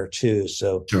edutainment in there too.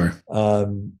 So Sure.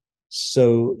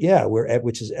 so yeah, we're at,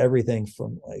 which is everything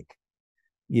from like,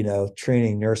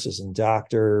 training nurses and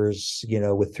doctors,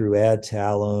 with through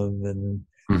Adtalem and,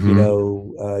 Mm-hmm.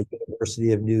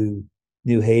 University of New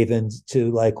Haven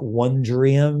to like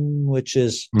Wondrium, which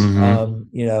is, Mm-hmm.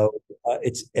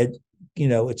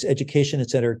 it's education,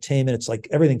 it's entertainment, it's like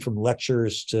everything from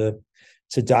lectures to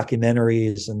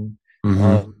documentaries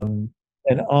Mm-hmm.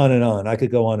 and on and on. I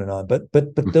could go on and on, but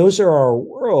those are our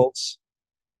worlds.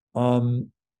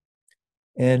 Um,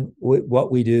 and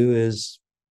what we do is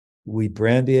we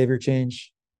brand behavior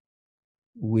change,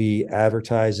 we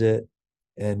advertise it,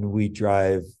 and we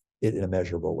drive it in a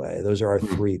measurable way. Those are our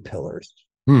three pillars.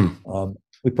 Mm.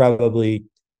 We probably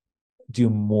do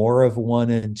more of one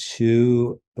and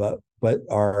two, but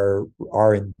our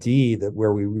R&D, that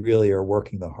where we really are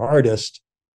working the hardest,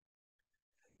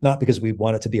 not because we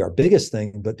want it to be our biggest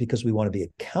thing, but because we want to be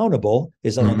accountable,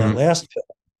 is on that Mm-hmm. last pillar.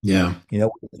 Yeah. We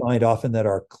find often that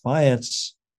our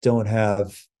clients don't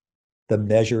have the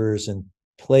measures in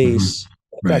Mm-hmm. place.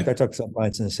 In fact, Right. I talk to some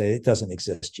clients and they say it doesn't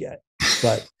exist yet,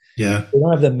 but Yeah. they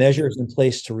don't have the measures in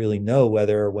place to really know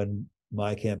whether when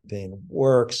my campaign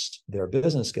works, their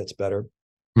business gets better.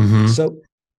 Mm-hmm. So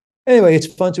anyway, it's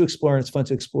fun to explore, and it's fun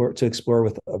to explore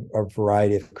with a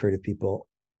variety of creative people.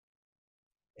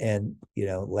 And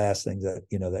last thing that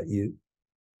no,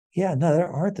 they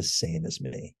aren't the same as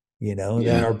me, that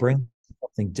Yeah. are bringing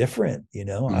something different,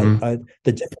 Mm-hmm.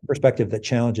 the different perspective that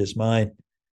challenges mine,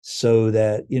 so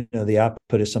that, the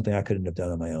output is something I couldn't have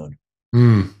done on my own.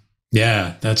 Mm.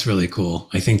 Yeah, that's really cool.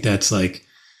 I think that's like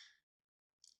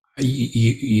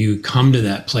you come to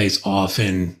that place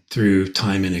often through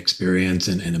time and experience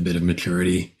and a bit of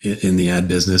maturity in the ad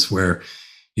business where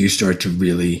you start to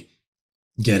really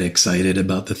get excited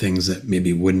about the things that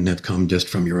maybe wouldn't have come just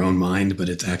from your own mind, but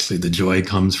it's actually the joy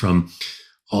comes from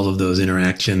all of those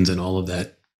interactions and all of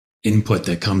that input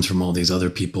that comes from all these other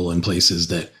people and places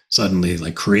that suddenly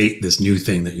like create this new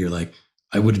thing that you're like,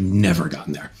 I would have never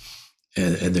gotten there.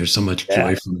 And there's so much Yeah.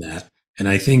 joy from that. And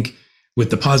I think with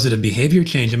the positive behavior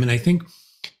change, I mean, I think,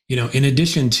 in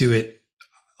addition to it,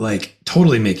 like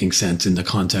totally making sense in the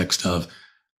context of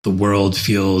the world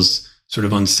feels sort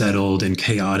of unsettled and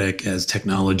chaotic as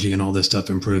technology and all this stuff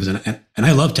improves. And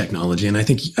I love technology. And I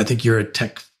think you're a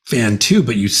tech fan too,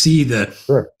 but you see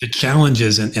Sure. the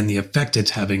challenges and the effect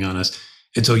it's having on us.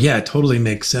 And so, yeah, it totally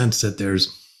makes sense that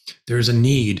there's a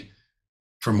need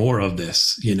for more of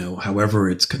this, however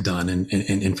it's done.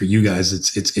 And for you guys,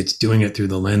 it's doing it through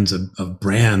the lens of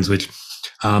brands, which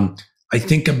I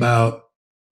think about,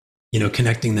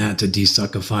 connecting that to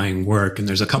desuckifying work. And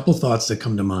there's a couple thoughts that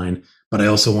come to mind, but I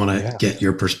also want to Yeah. get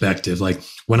your perspective. Like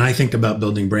when I think about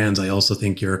building brands, I also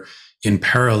think you're in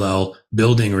parallel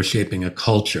building or shaping a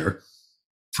culture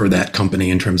for that company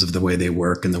in terms of the way they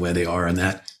work and the way they are. And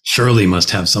that surely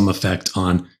must have some effect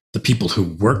on the people who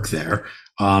work there.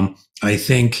 I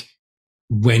think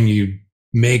when you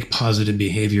make positive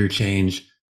behavior change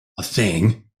a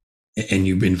thing and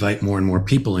you invite more and more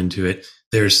people into it,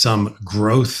 there's some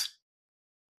growth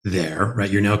there,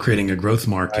 right? You're now creating a growth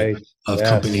market of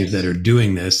companies that Yes. are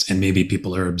doing this, and maybe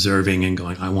people are observing and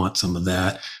going, I want some of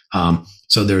that.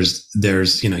 So there's,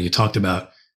 you talked about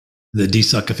the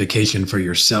desuckification for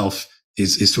yourself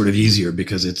is sort of easier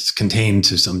because it's contained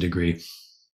to some degree.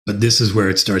 But this is where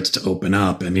it starts to open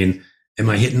up. I mean, am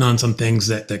I hitting on some things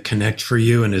that connect for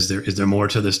you? And is there more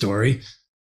to the story?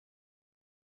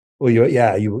 Well,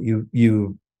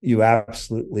 you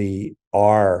absolutely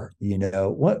are.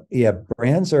 What? Yeah,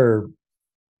 brands are.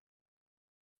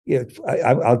 Yeah,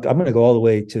 I'm going to go all the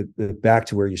way to back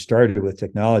to where you started with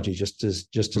technology, just as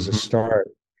a Mm-hmm. start.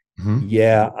 Mm-hmm.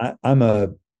 Yeah, I'm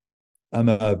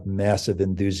a massive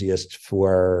enthusiast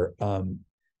for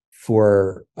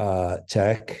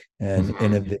tech and Mm-hmm.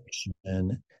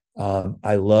 innovation.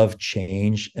 I love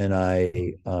change, and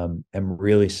I am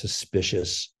really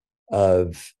suspicious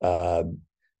of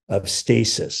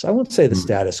stasis. I won't say the Mm-hmm.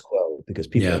 status quo, because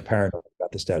people Yeah. are paranoid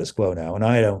about the status quo now, and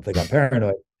I don't think I'm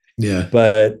paranoid. Yeah.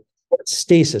 But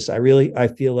stasis, I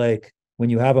feel like when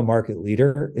you have a market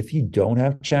leader, if you don't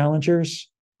have challengers,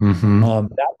 Mm-hmm.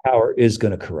 that power is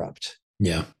going to corrupt.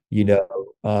 Yeah. You know,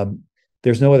 um,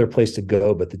 there's no other place to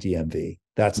go but the DMV.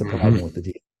 That's the Mm-hmm. problem with the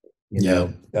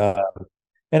DMV. Yeah.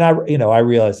 and I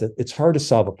realize that it's hard to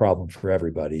solve a problem for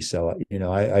everybody. So,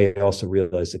 I also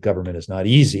realize that government is not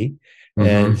easy. Mm-hmm.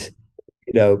 And,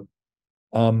 you know,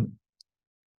 um,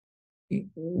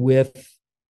 with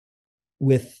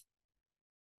with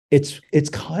it's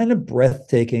kind of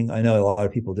breathtaking. I know a lot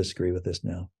of people disagree with this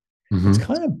now. It's Mm-hmm.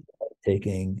 kind of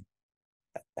breathtaking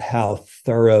how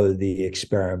thorough the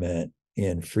experiment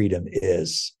in freedom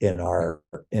is in our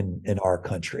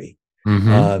country. Mm-hmm.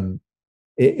 Um,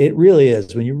 it really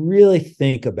is when you really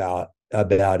think about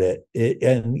it.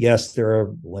 And yes, there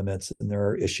are limits and there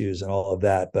are issues and all of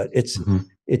that, but Mm-hmm.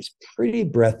 it's pretty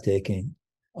breathtaking.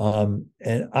 And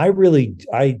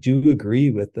I do agree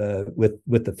with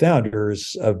the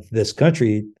founders of this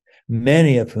country,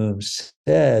 many of whom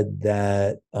said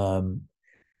that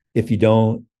if you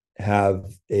don't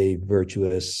have a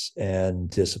virtuous and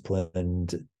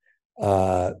disciplined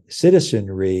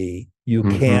citizenry, you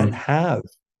can't Mm-hmm. have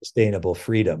sustainable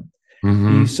freedom.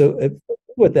 Mm-hmm.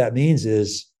 What that means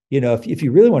is, if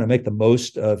you really want to make the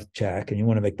most of tech and you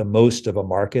want to make the most of a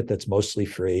market that's mostly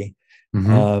free,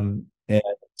 Mm-hmm. and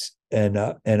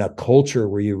and a culture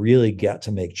where you really get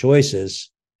to make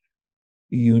choices,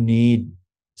 you need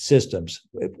systems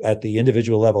at the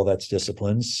individual level. That's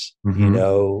disciplines, Mm-hmm.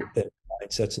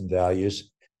 mindsets and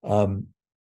values. Um,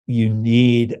 you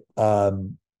need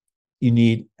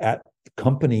at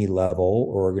company level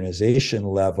or organization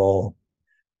level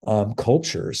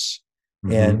cultures.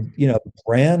 Mm-hmm. And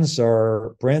brands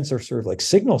are sort of like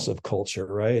signals of culture,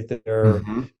 right?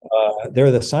 Mm-hmm.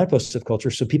 They're the signposts of culture,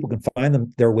 so people can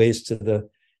find their ways to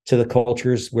the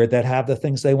cultures where that have the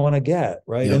things they want to get,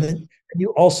 right? Yep. And then you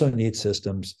also need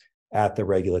systems at the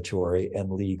regulatory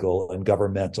and legal and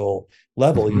governmental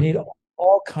level. You Mm-hmm. need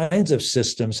all kinds of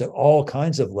systems at all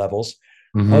kinds of levels.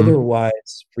 Mm-hmm.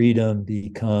 Otherwise, freedom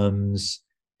becomes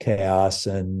chaos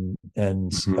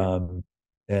Mm-hmm.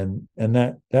 and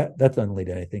that doesn't lead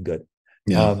to anything good.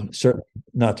 Yeah. Certainly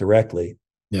not directly.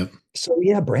 Yep. So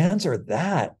yeah, brands are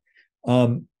that.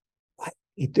 Um,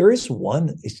 there is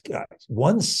one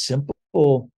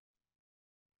simple.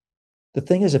 The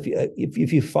thing is, if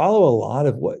you follow a lot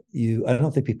of I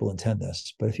don't think people intend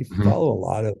this, but if you Mm-hmm. follow a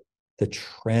lot of the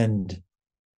trend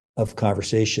of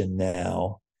conversation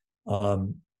now,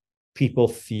 um, people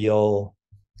feel,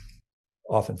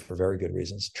 often for very good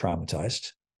reasons,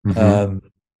 traumatized. Mm-hmm. Um,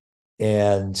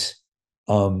 and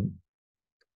um,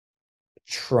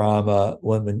 trauma,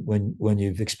 when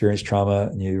you've experienced trauma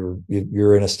and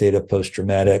you're in a state of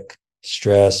post-traumatic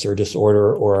stress or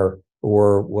disorder or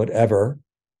whatever,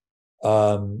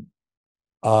 um,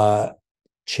 uh,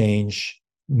 change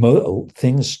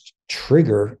things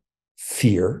trigger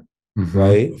fear, Mm-hmm.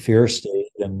 right? Fear state,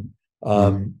 and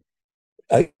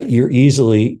Mm-hmm. you're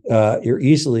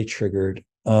easily triggered.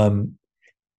 And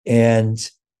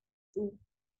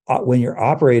when you're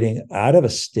operating out of a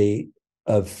state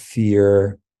of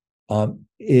fear,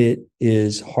 it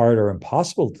is hard or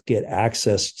impossible to get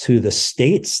access to the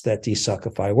states that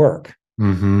desuckify work.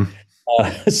 Mm-hmm.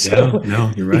 Yeah. So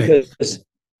No, you're right. because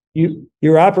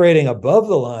you're operating above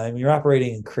the line, you're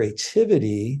operating in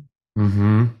creativity.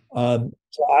 Mm-hmm.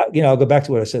 I'll go back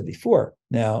to what I said before.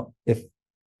 Now, if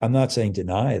I'm not saying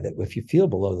deny that, if you feel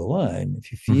below the line,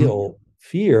 if you Mm-hmm. feel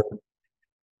fear,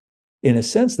 in a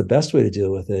sense, the best way to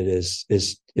deal with it is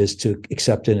to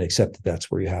accept it and accept that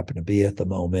that's where you happen to be at the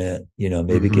moment.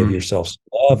 Maybe give Mm-hmm. yourself some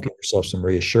love, give yourself some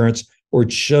reassurance, or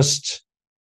just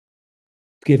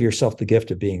give yourself the gift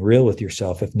of being real with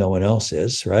yourself if no one else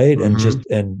is, right? Mm-hmm.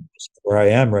 And where I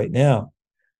am right now.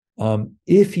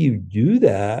 If you do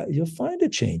that, you'll find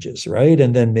it changes, right?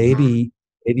 And then maybe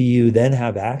you then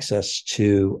have access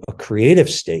to a creative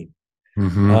state. Um,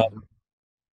 Mm-hmm.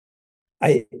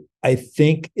 I I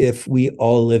think if we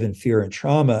all live in fear and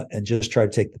trauma and just try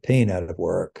to take the pain out of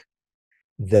work,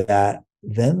 that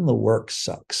then the work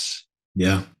sucks.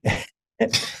 Yeah.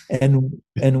 And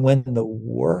when the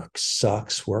work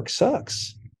sucks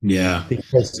Yeah.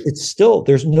 because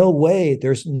there's no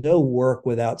work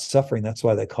without suffering. That's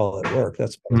why they call it work.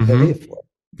 That's what they pay Mm-hmm. for.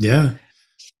 Yeah.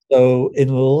 So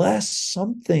unless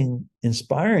something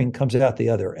inspiring comes out the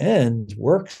other end,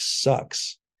 work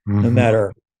sucks. No Mm-hmm.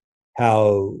 matter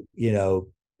how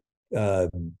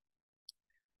um,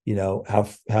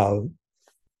 how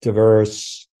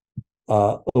diverse,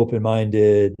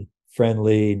 open-minded,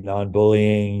 friendly,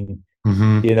 non-bullying.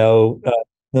 Mm-hmm. You know,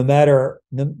 no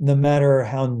matter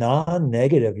how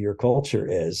non-negative your culture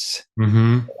is,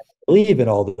 Mm-hmm. I believe in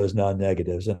all those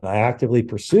non-negatives, and I actively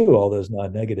pursue all those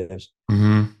non-negatives.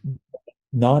 Mm-hmm.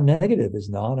 Non-negative is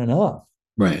not enough.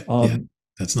 Right. Yeah. Um,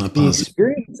 That's not the positive.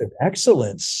 experience of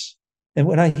excellence, and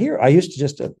I used to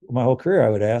just my whole career, I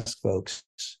would ask folks,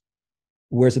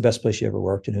 where's the best place you ever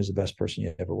worked and who's the best person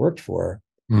you ever worked for?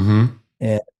 Mm-hmm.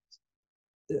 And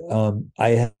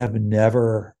I have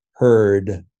never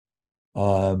heard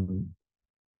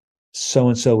so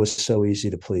and so was so easy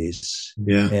to please.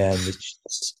 Yeah. And it's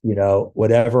just,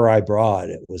 whatever I brought,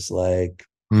 it was like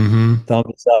Mm-hmm.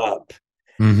 thumbs up.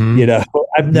 Mm-hmm.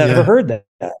 I've never Yeah. heard that.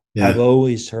 I've Yeah.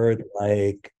 always heard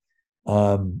like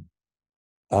uh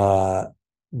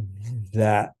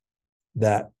that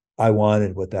that I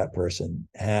wanted what that person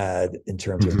had in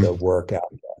terms of the Mm-hmm. work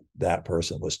out. That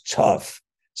person was tough,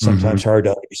 Mm-hmm. sometimes hard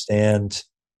to understand,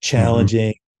 Mm-hmm.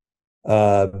 challenging.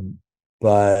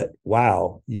 But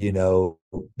wow,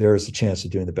 there's a chance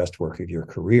of doing the best work of your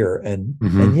career. And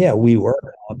Mm-hmm. yeah, we were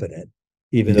competent,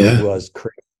 even though it Yeah. was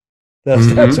crazy. That's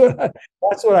Mm-hmm. that's what I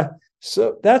that's what I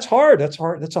so that's hard. That's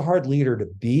hard. That's a hard leader to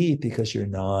be because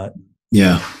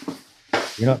Yeah.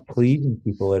 you're not pleasing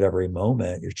people at every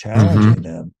moment. You're challenging Mm-hmm.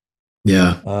 them.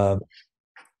 Yeah. Um,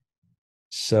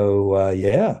 so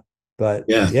yeah. But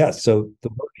Yeah. yeah, so the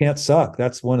work can't suck.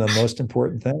 That's one of the most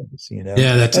important things. Yeah.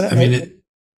 And I mean,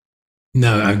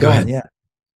 no, go go on, ahead. yeah.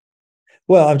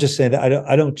 Well, I'm just saying that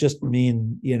I don't just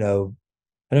mean,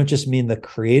 I don't just mean the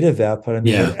creative output. I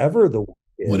mean, Yeah. whatever the work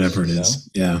Whatever is, it is.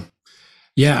 Yeah.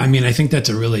 Yeah. I mean, I think that's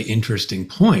a really interesting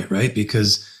point, right?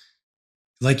 Because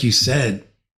like you said,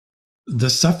 the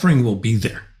suffering will be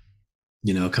there,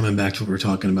 coming back to what we were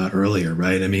talking about earlier,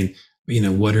 right? I mean,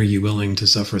 what are you willing to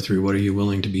suffer through? What are you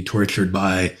willing to be tortured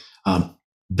by?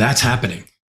 That's happening.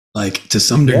 Like to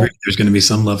some Yeah. degree, there's going to be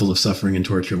some level of suffering and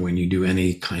torture when you do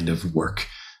any kind of work.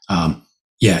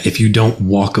 Yeah, if you don't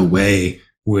walk away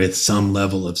with some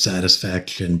level of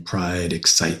satisfaction, pride,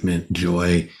 excitement,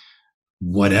 joy,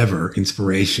 whatever,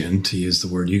 inspiration, to use the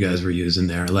word you guys were using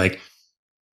there, like,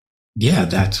 yeah,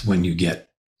 that's when you get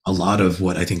a lot of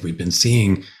what I think we've been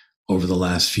seeing over the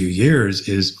last few years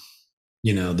is,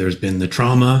 there's been the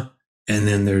trauma and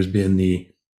then there's been the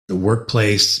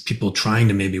workplace, people trying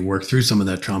to maybe work through some of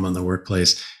that trauma in the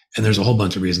workplace. And there's a whole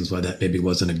bunch of reasons why that maybe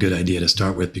wasn't a good idea to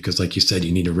start with, because like you said,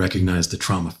 you need to recognize the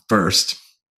trauma first,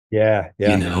 Yeah.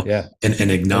 and Release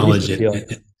acknowledge the feeling.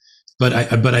 it. But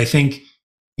I think,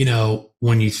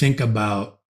 when you think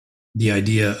about the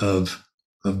idea of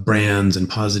brands and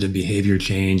positive behavior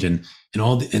change and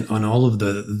on all of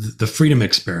the freedom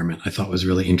experiment, I thought was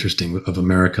really interesting of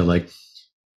America. Like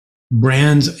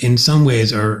brands in some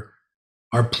ways are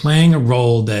playing a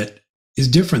role that is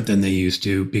different than they used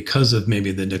to because of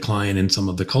maybe the decline in some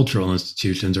of the cultural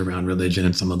institutions around religion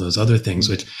and some of those other things,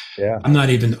 which Yeah. I'm not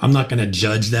going to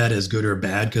judge that as good or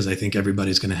bad, because I think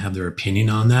everybody's going to have their opinion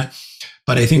on that.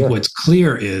 But I think what's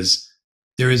clear is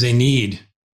there is a need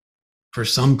for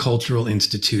some cultural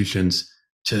institutions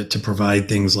to provide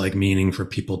things like meaning for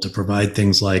people, to provide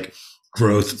things like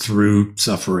growth through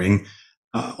suffering,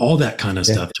 all that kind of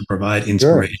stuff, to provide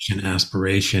inspiration,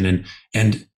 aspiration,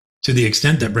 and to the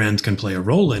extent that brands can play a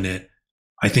role in it,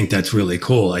 I think that's really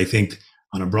cool. I think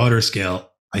on a broader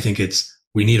scale, I think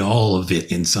we need all of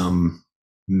it in some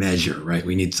measure, right?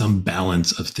 We need some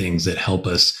balance of things that help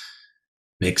us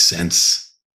make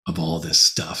sense of all this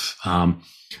stuff.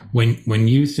 When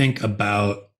you think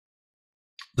about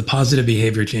the positive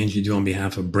behavior change you do on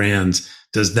behalf of brands,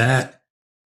 does that,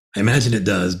 I imagine it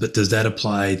does, but does that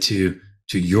apply to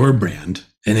your brand?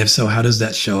 And if so, how does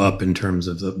that show up in terms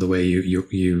of the way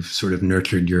you've sort of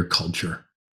nurtured your culture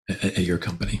at your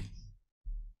company?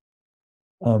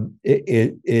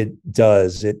 It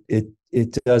does.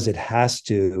 It does. It has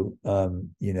to.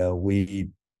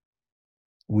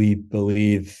 We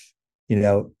believe,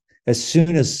 as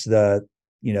soon as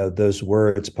those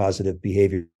words, positive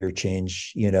behavior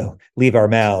change, leave our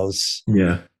mouths.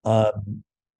 Yeah.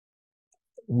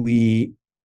 We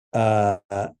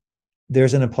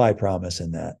there's an implied promise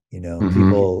in that,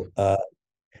 people,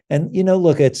 and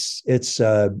look, it's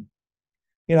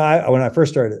when I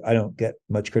first started, I don't get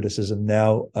much criticism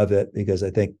now of it because I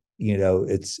think,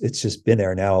 it's just been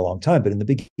there now a long time. But in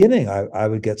the beginning, I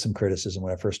would get some criticism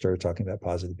when I first started talking about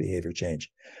positive behavior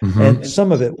change. And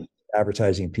some of it was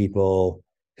advertising people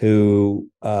who,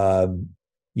 were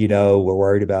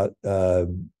worried about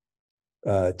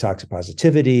toxic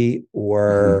positivity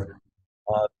or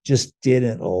just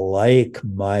didn't like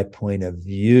my point of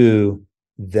view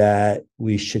that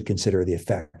we should consider the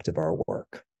effect of our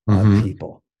work on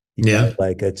people.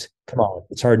 Like come on,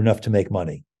 it's hard enough to make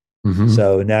money.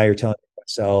 So now you're telling me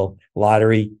to sell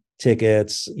lottery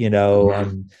tickets,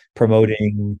 I'm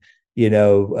promoting,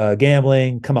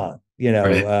 gambling. Come on,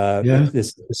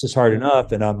 this is hard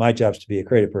enough. And my job's to be a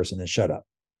creative person and shut up.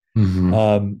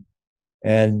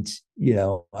 And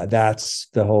that's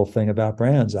the whole thing about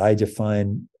brands. I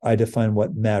define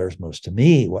what matters most to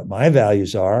me, what my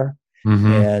values are,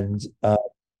 And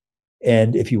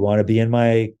if you want to be in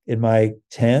my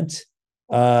tent,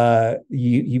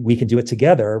 we can do it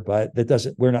together, but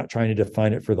we're not trying to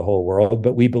define it for the whole world,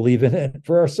 but we believe in it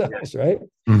for ourselves, right?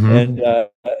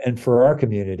 And for our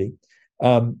community.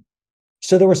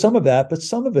 So there was some of that, but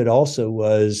some of it also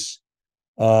was,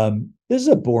 this is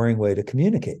a boring way to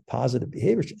communicate positive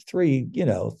behavior. Three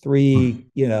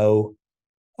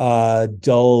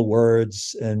dull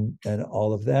words and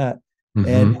all of that.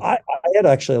 And I had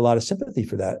actually a lot of sympathy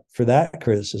for that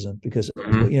criticism, because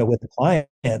with the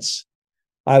clients,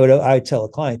 I tell a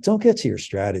client, don't get to your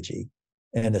strategy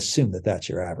and assume that that's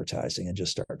your advertising and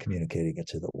just start communicating it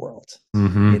to the world.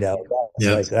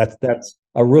 That's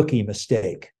a rookie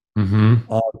mistake.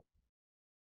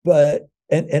 But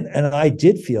I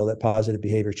did feel that positive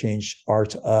behavior change are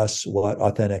to us what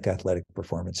authentic athletic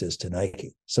performance is to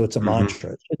Nike. So it's a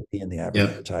mantra. It shouldn't be in the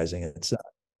advertising. It's not.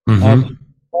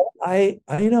 I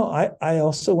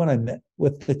also, when I met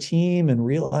with the team and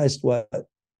realized what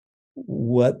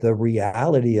the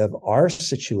reality of our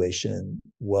situation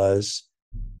was,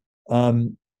 I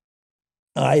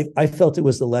felt it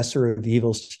was the lesser of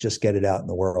evils to just get it out in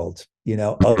the world,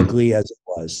 ugly as it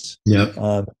was.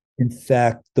 In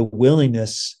fact, the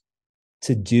willingness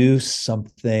to do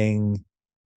something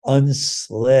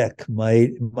unslick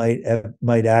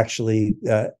might actually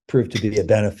prove to be a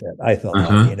benefit, I thought,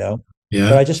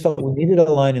 But I just felt we needed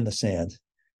a line in the sand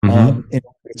in order to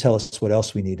tell us what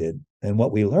else we needed. And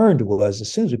what we learned was,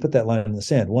 as soon as we put that line in the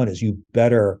sand, one is you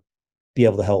better be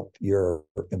able to help your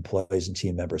employees and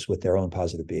team members with their own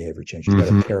positive behavior change. You got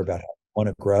to care about how you want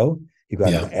to grow. You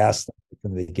got to ask them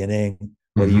from the beginning,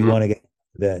 what do you want to get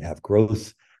that have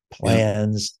growth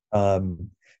plans? And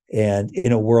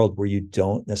in a world where you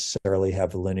don't necessarily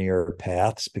have linear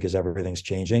paths because everything's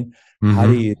changing, how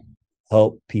do you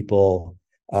help people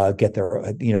get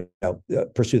their,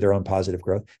 pursue their own positive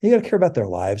growth? You got to care about their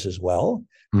lives as well.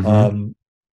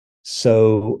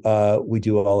 So we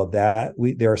do all of that.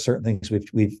 There are certain things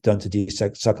we've done to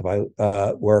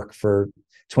desuckify work for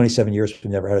 27 years. We've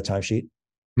never had a timesheet.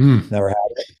 Never had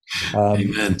it.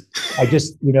 Amen. I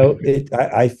just,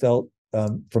 I felt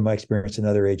from my experience in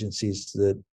other agencies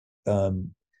that, I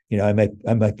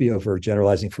might be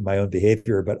overgeneralizing for my own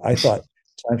behavior, but I thought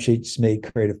timesheets made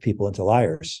creative people into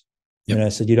liars. And I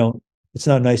said, it's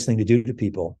not a nice thing to do to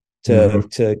people,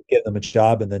 to give them a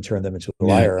job and then turn them into a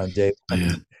liar on day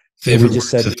one. Favorite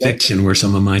works of fiction were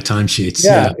some of my timesheets.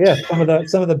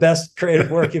 Some of the best creative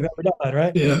work you've ever done,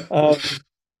 right?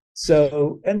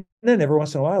 So, and then every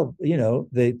once in a while,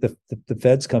 the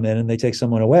feds come in and they take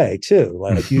someone away too,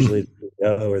 like usually the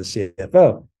CEO or the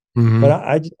CFO. But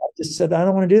I just said, I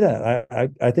don't want to do that.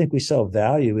 I think we sell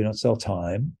value, we don't sell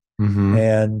time,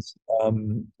 and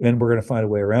we're going to find a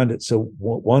way around it. So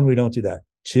one, we don't do that.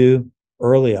 Two,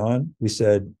 early on, we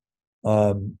said,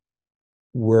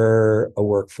 we're a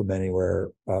work from anywhere,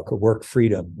 work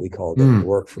freedom, we called it,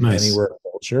 work from anywhere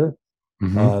culture.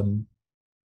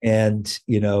 And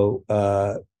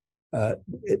it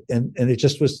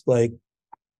just was like,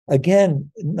 again,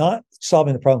 not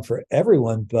solving the problem for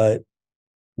everyone, but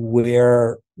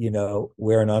we're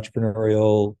an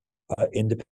entrepreneurial,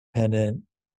 independent,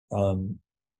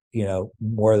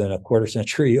 more than a quarter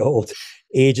century old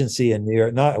agency in New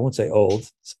York. I won't say old,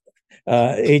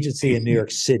 agency in New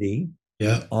York City.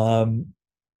 We're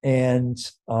in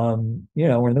the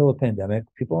middle of a pandemic.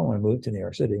 People don't want to move to New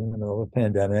York City in the middle of a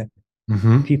pandemic.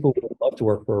 People would love to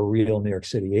work for a real New York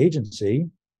City agency.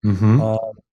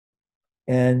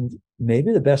 And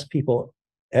maybe the best people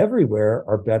everywhere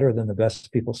are better than the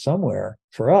best people somewhere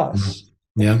for us.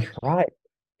 Try it.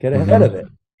 Get ahead of it.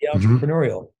 Be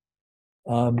entrepreneurial.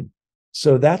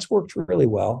 So that's worked really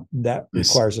well. That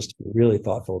requires us to be really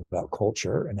thoughtful about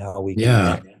culture and how we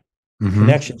connect.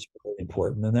 Connections are really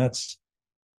important, and that's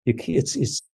you can't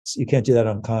do that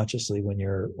unconsciously when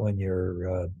you're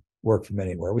work from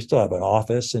anywhere. We still have an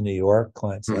office in New York.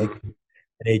 Clients like an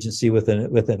agency with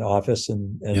an office,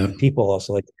 and people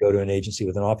also like to go to an agency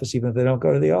with an office, even if they don't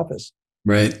go to the office.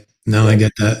 Right. No, I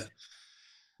get that.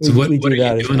 So what are you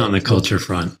doing on the culture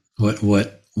front?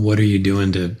 What are you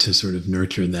doing to sort of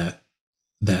nurture that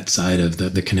side of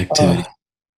the connectivity?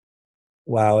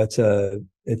 Wow,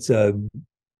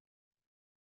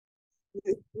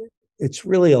 it's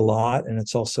really a lot, and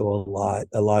it's also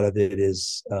a lot of it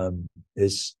is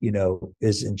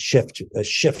in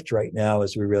shift right now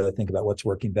as we really think about what's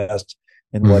working best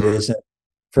and what isn't.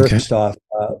 First off,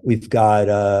 we've got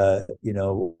I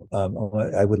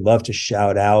would love to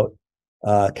shout out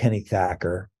Kenny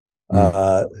Thacker,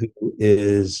 who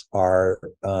is our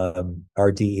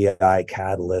DEI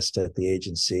catalyst at the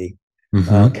agency.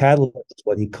 Catalyst is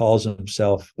what he calls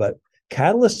himself, but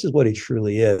catalyst is what he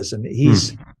truly is. I mean,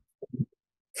 he's,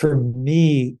 for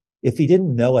me, if he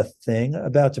didn't know a thing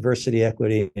about diversity,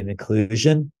 equity, and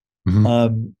inclusion,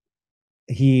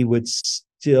 he would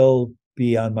still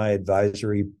be on my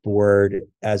advisory board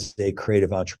as a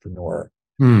creative entrepreneur,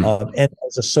 and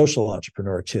as a social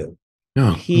entrepreneur too.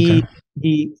 Oh, he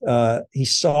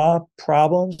saw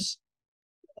problems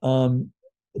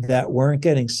that weren't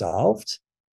getting solved,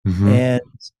 and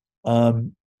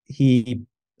he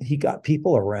got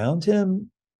people around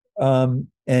him,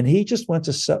 and he just went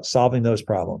to solving those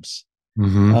problems.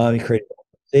 He created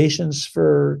organizations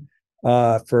for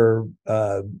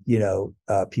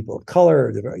people of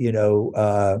color,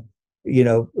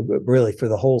 really for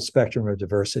the whole spectrum of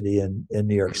diversity in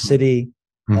New York City.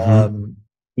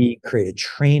 He created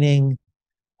training,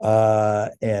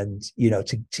 and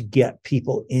to get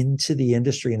people into the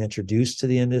industry and introduced to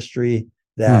the industry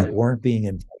that weren't being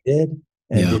invited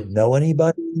and didn't know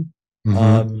anybody.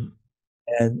 And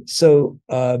so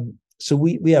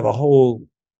we have a whole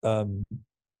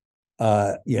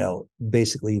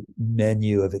basically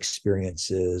menu of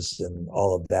experiences and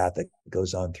all of that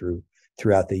goes on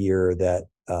throughout the year that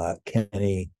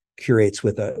Kenny curates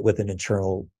with an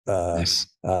internal nice.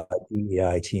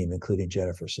 DEI team, including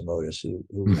Jennifer Samotis, who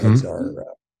heads our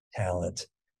talent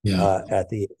at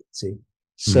the agency.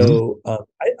 So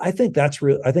I think that's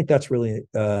really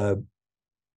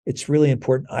it's really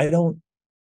important. I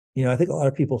think a lot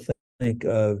of people think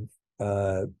of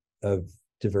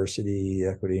diversity,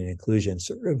 equity, and inclusion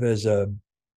sort of as a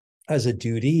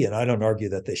duty, and I don't argue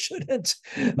that they shouldn't.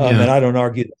 And I don't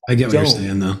argue that I get what you're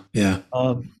saying, though. Yeah.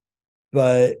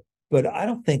 But I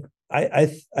don't think I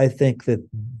think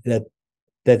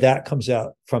that comes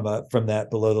out from that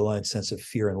below the line sense of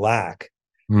fear and lack.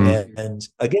 And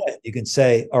again, you can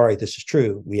say, all right, this is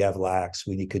true. We have lacks.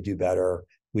 We could do better.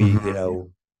 We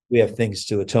we have things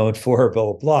to atone for.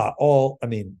 Blah blah blah.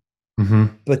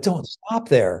 But don't stop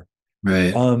there.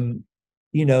 Right.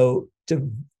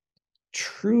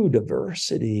 True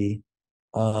diversity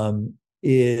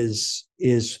is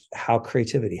how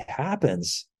creativity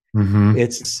happens.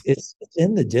 It's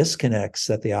in the disconnects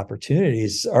that the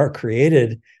opportunities are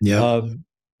created.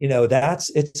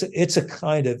 That's it's a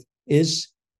kind of is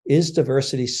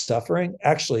diversity suffering?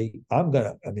 Actually,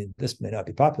 this may not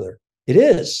be popular. It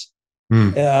is.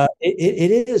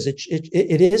 It is.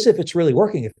 It is if it's really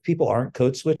working. If people aren't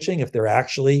code switching, if they're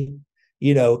actually,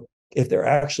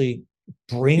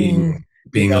 bringing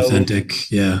being authentic,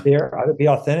 be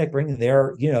authentic, bringing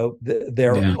their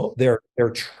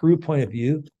true point of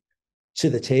view to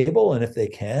the table, and if they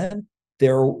can,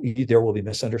 there will be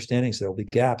misunderstandings, there will be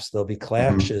gaps, there'll be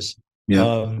clashes.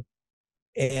 But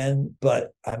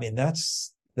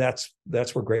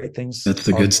that's where great things. That's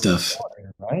the good stuff,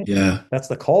 right? Yeah, that's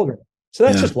the cauldron. So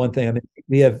that's just one thing.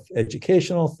 We have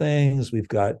educational things.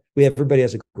 Everybody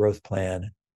has a growth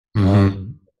plan.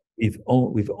 We've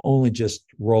only just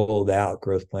rolled out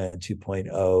Growth Plan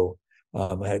 2.0.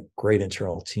 I had a great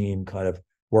internal team kind of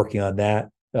working on that.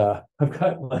 I've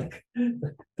got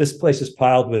this place is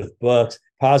piled with books,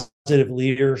 positive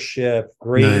leadership,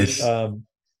 great sort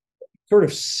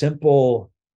of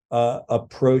simple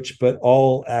approach, but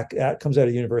all comes out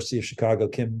of University of Chicago.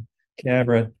 Kim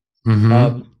Cameron.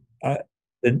 The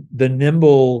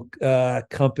Nimble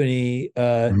company,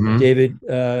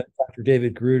 Dr.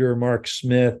 David Gruder, Mark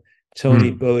Smith,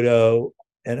 Tony Bodo,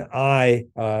 and I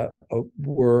are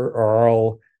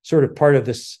all sort of part of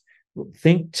this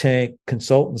think tank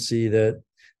consultancy that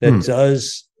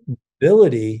does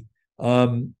mobility.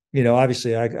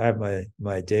 Obviously I have my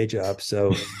day job.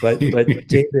 So, but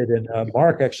David and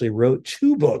Mark actually wrote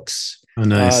 2 books. Oh,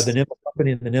 nice. The Nimble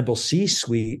Company and the Nimble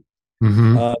C-Suite.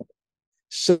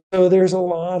 So there's a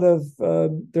lot of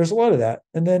that,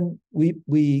 and then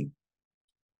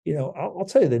I'll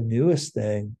tell you the newest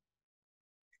thing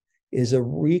is a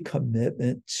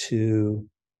recommitment to,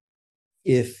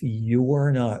 if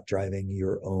you're not driving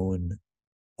your own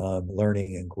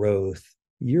learning and growth,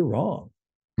 you're wrong.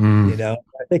 I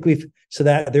think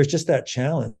there's just that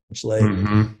challenge,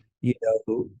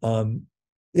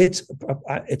 it's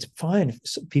fine.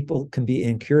 People can be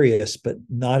incurious, but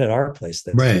not at our place.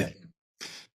 That's right.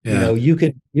 Yeah. You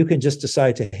can just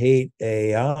decide to hate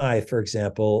AI, for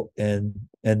example, and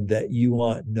that you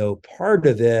want no part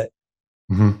of it,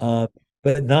 but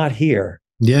not here.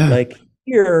 Yeah. Like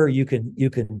here, you can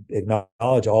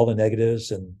acknowledge all the negatives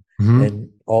and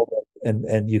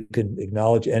you can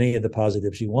acknowledge any of the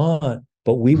positives you want,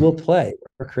 but we will play.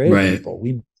 We're creative people.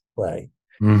 We play.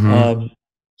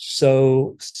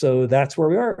 So that's where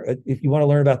we are. If you want to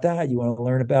learn about that, you want to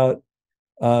learn about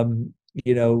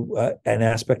an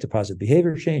aspect of positive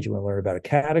behavior change. You want to learn about a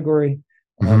category.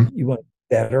 You want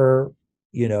better,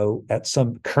 at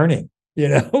some kerning,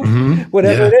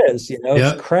 whatever it is,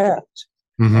 it's craft.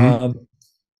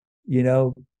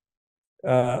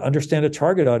 Understand a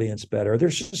target audience better.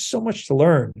 There's just so much to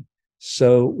learn.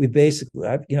 So we basically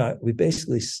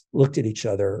looked at each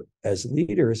other as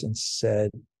leaders and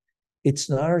said, it's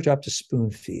not our job to spoon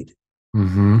feed.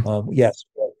 Yes,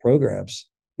 programs.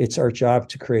 It's our job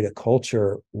to create a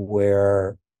culture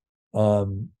where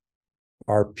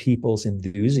our people's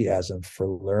enthusiasm for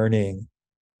learning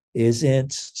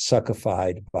isn't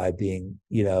suckified by being,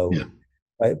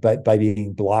 by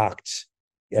being blocked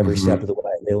every step of the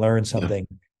way. They learn something,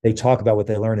 they talk about what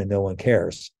they learn, and no one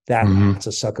cares. That's a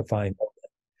suckifying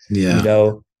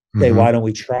moment. Say, why don't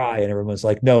we try? And everyone's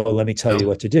like, no, let me tell you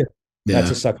what to do.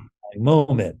 That's a suckifying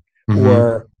moment.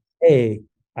 Or, hey,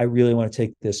 I really want to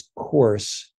take this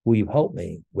course. Will you help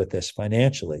me with this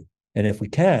financially? And if we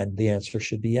can, the answer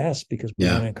should be yes, because we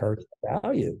want to encourage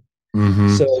value.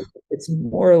 So it's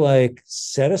more like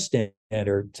set a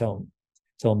standard, tell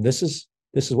them this is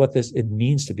what it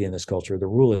means to be in this culture. The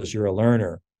rule is you're a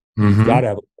learner. You've got to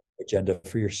have an agenda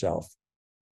for yourself.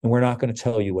 And we're not going to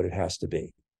tell you what it has to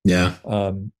be.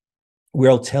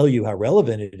 We'll tell you how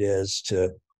relevant it is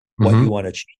to what you want to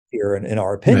achieve here, in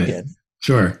our opinion. Right.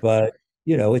 Sure. But,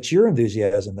 it's your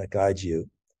enthusiasm that guides you.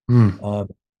 So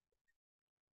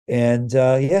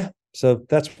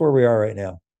that's where we are right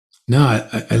now. No,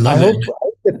 I love it. I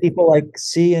hope that people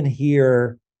see and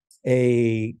hear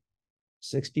a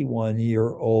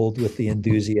 61-year-old with the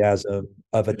enthusiasm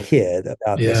of a kid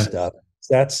about this stuff.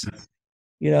 That's,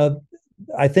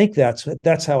 I think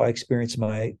that's how I experience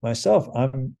myself.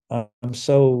 I'm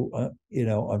so,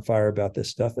 on fire about this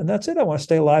stuff, and that's it. I want to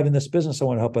stay alive in this business. I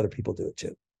want to help other people do it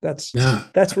too. That's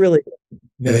really,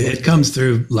 it comes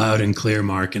through loud and clear,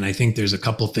 Mark. And I think there's a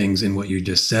couple things in what you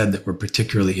just said that were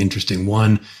particularly interesting.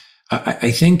 One,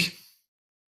 I think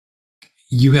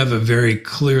you have a very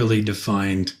clearly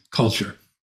defined culture,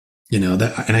 and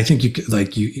I think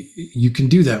you can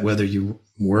do that whether you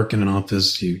work in an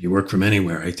office, you work from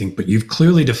anywhere, I think, but you've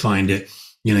clearly defined it.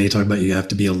 You talk about you have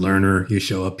to be a learner, you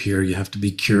show up here, you have to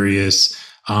be curious.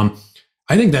 I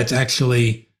think that's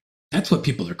what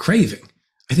people are craving.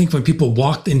 I think when people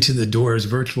walk into the doors,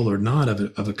 virtual or not,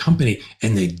 of a company,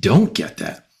 and they don't get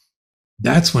that,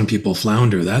 that's when people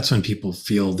flounder. That's when people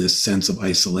feel this sense of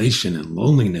isolation and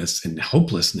loneliness and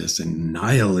hopelessness and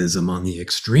nihilism on the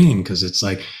extreme. Because it's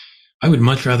like, I would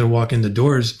much rather walk in the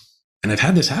doors, and I've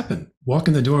had this happen, walk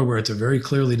in the door where it's a very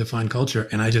clearly defined culture,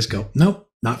 and I just go, nope,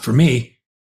 not for me.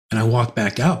 And I walk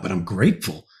back out, but I'm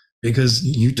grateful because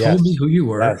you told me who you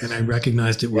were, and I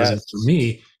recognized it wasn't for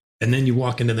me. And then you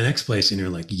walk into the next place and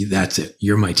you're like, that's it.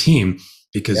 You're my team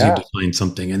because you defined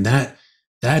something. And that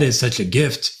is such a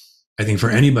gift, I think,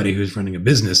 for anybody who's running a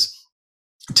business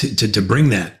to bring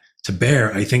that to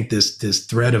bear. I think this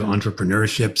thread of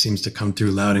entrepreneurship seems to come through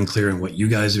loud and clear in what you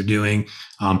guys are doing.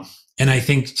 And I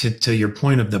think to your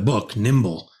point of the book,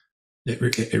 Nimble,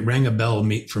 it rang a bell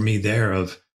for me there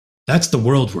of that's the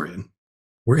world we're in.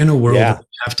 We're in a world where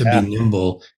you have to be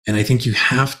nimble. And I think you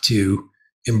have to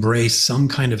embrace some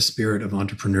kind of spirit of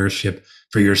entrepreneurship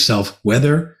for yourself,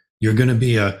 whether you're going to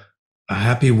be a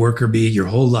happy worker bee your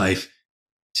whole life.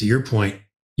 To your point,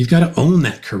 you've got to own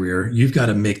that career. You've got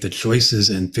to make the choices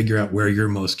and figure out where you're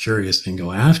most curious and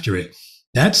go after it.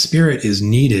 That spirit is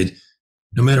needed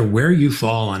no matter where you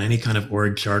fall on any kind of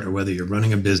org chart, or whether you're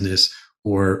running a business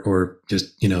or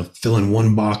just, filling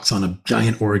one box on a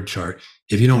giant org chart.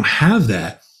 If you don't have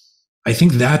that, I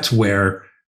think that's where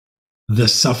the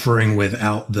suffering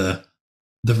without the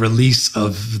release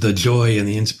of the joy and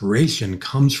the inspiration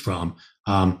comes from.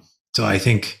 So I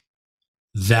think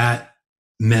that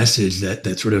message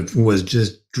that sort of was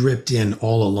just dripped in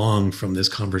all along from this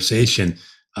conversation,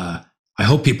 I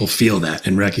hope people feel that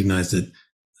and recognize that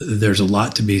there's a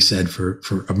lot to be said for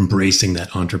embracing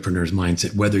that entrepreneur's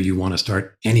mindset, whether you want to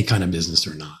start any kind of business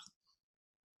or not.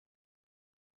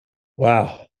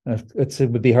 Wow. It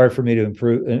would be hard for me to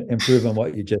improve on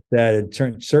what you just said,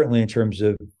 and certainly in terms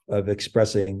of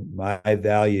expressing my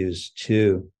values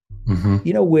too.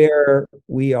 Where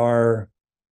we are,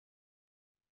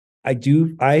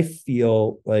 I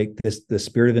feel like the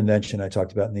spirit of invention I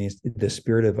talked about, in the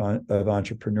spirit of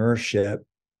entrepreneurship,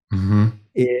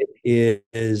 it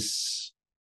is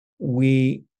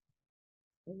we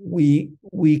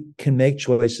can make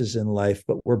choices in life,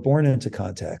 but we're born into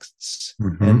contexts,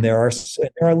 and there are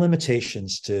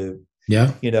limitations to,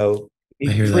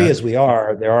 free as we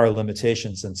are, there are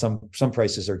limitations, and some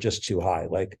prices are just too high.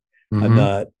 Like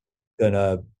I've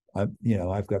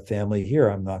got family here.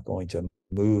 I'm not going to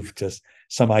move to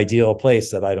some ideal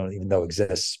place that I don't even know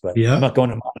exists, but Yeah. I'm not going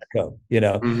to Monaco,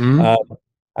 Mm-hmm.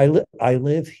 I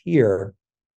live here,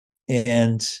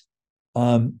 and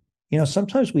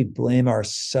sometimes we blame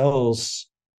ourselves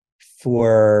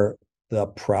for the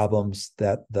problems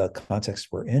that the context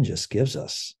we're in just gives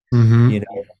us. Mm-hmm.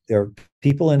 There are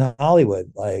people in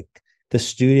Hollywood, like the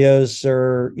studios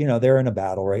are, they're in a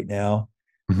battle right now.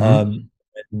 Mm-hmm.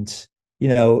 And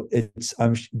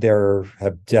there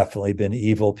have definitely been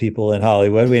evil people in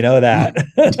Hollywood. We know that.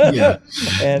 Yeah,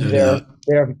 And no doubt.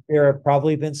 there have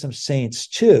probably been some saints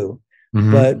too,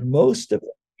 Mm-hmm. but most of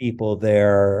the people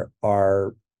there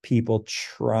are people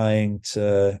trying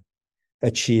to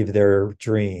achieve their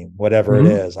dream, whatever it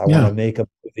Mm-hmm. is. I want Yeah. to make a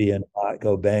movie and not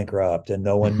go bankrupt, and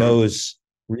no one Mm-hmm. knows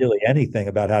really anything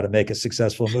about how to make a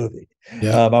successful movie.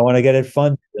 Yeah. I want to get it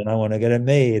funded and I want to get it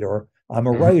made, or I'm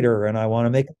a Mm-hmm. writer and I want to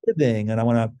make a living and I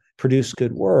want to produce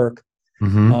good work.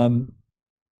 Mm-hmm. Um,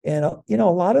 and a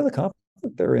lot of the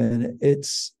conflict they're in,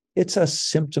 it's a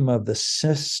symptom of the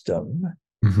system,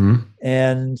 Mm-hmm.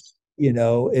 and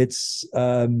it's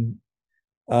uh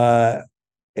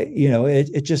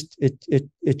it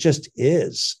just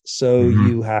is. So Mm-hmm.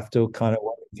 you have to kind of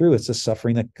walk through. It's a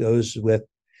suffering that goes with.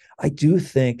 I do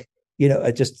think,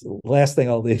 I just last thing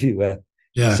I'll leave you with.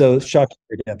 Yeah. So Shawshank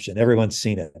Redemption, everyone's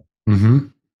seen it, Mm-hmm.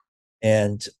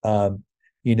 and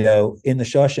in the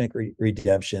Shawshank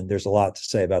Redemption, there's a lot to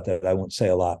say about that. I won't say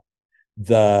a lot.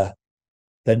 The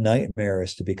the nightmare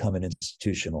is to become an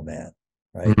institutional man,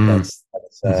 right?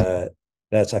 Mm-hmm.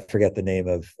 That's I forget the name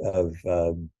of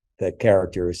the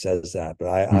character who says that, but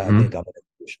I Mm-hmm. think I'm an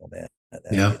institutional man, and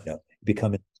Yeah.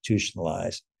 become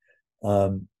institutionalized.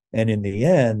 And in the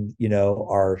end,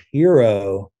 our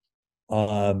hero,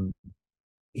 um,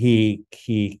 he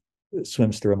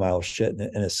swims through a mile of shit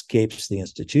and escapes the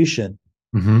institution.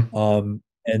 Mm-hmm.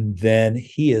 And then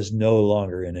he is no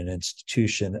longer in an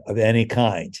institution of any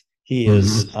kind. He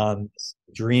is Mm-hmm. on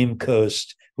dream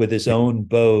coast with his own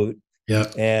boat. Yeah.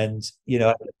 And,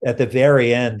 at the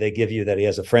very end, they give you that he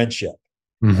has a friendship.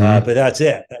 Mm-hmm. But that's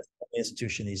it. That's the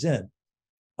institution he's in.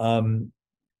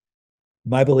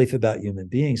 My belief about human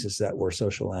beings is that we're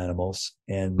social animals,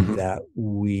 and Mm-hmm. that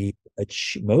we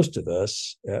achieve, most of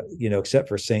us, except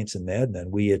for saints and madmen,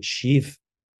 we achieve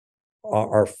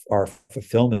our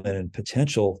fulfillment and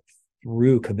potential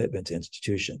through commitment to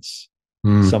institutions,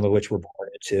 some of which we're born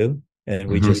into, and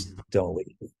we Mm-hmm. just don't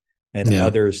leave, and Yeah.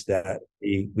 others that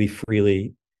we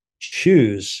freely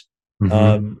choose. Mm-hmm.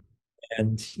 Um,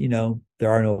 and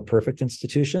there are no perfect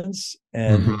institutions,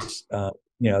 and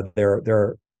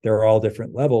Mm-hmm. they're all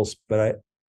different levels. But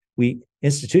we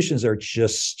institutions are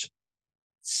just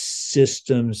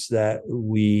systems that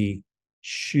we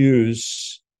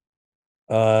choose,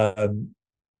 um,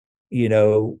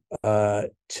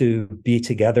 to be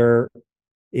together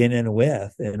in and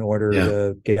with, in order Yeah.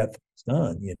 to get things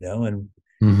done, and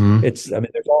Mm-hmm.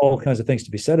 there's all kinds of things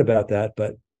to be said about that,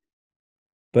 but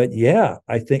yeah,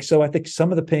 I think so. I think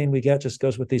some of the pain we get just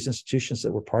goes with these institutions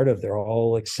that we're part of. They're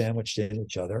all like sandwiched in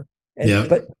each other. Yeah.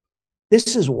 But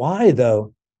this is why,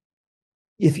 though,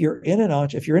 if you're in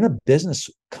a business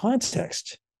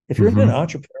context, if you're in an Mm-hmm.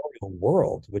 entrepreneurial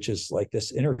world, which is like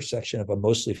this intersection of a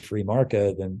mostly free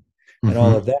market and all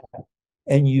Mm-hmm. of that,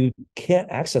 and you can't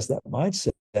access that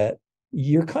mindset,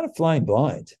 you're kind of flying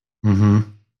blind. Mm-hmm.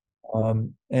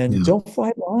 And Yeah. don't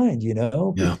fly blind,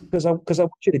 Yeah. because I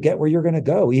want you to get where you're going to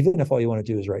go, even if all you want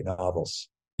to do is write novels.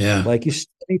 Yeah. Like, you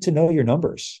need to know your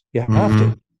numbers. You have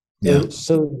Mm-hmm. to, Yeah.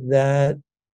 so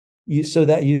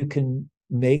that you can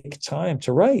make time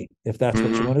to write, if that's what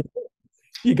you Mm-hmm. want to do.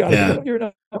 You got to Yeah. know your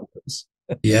numbers.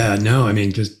 Yeah. No, I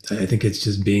mean, just I think it's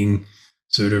just being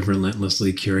sort of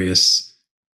relentlessly curious,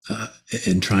 uh,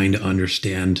 and trying to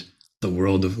understand the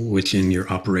world of which in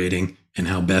you're operating and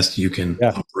how best you can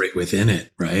Yeah. operate within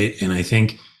it, right? And I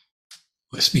think,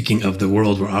 speaking of the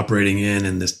world we're operating in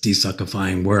and this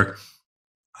desuckifying work,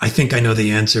 I think I know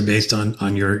the answer based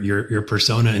on your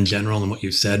persona in general and what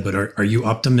you've said. But are you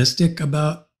optimistic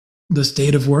about the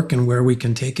state of work and where we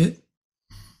can take it?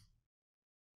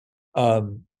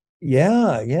 Um,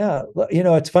 yeah.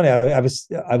 It's funny. I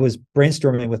was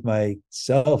brainstorming with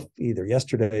myself either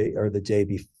yesterday or the day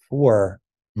before,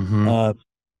 Mm-hmm. um,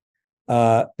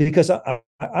 because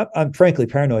I'm frankly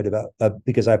paranoid about,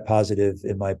 because I'm positive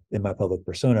in my public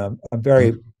persona. I'm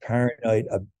very paranoid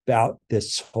about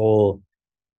this whole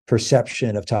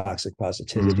perception of toxic Mm-hmm.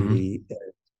 positivity,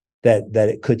 that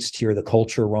it could steer the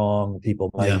culture wrong.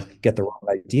 People Yeah. might get the wrong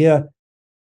idea.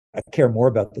 I care more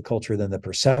about the culture than the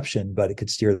perception, but it could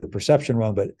steer the perception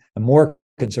wrong. But I'm more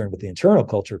concerned with the internal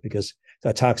culture, because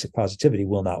that toxic positivity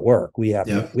will not work. We have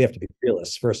Yeah. to be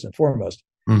realists first and foremost.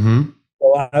 Mm-hmm.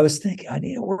 So I was thinking I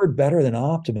need a word better than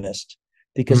optimist,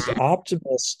 because Mhm.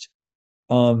 optimist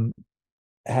um,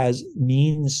 has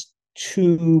means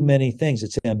too many things.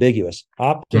 It's ambiguous. Mm.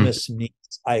 Optimist means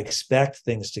I expect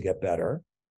things to get better.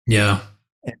 Yeah.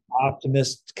 And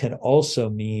optimist can also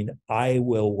mean I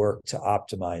will work to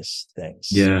optimize things.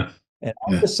 Yeah. And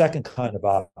I'm Yeah. the second kind of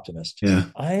optimist. Yeah.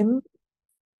 I'm,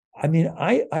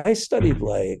 I studied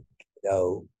like,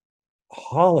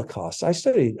 Holocaust. I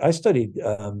studied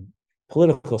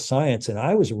political science, and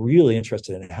I was really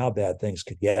interested in how bad things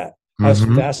could get. I was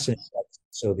Hmm. fascinated by the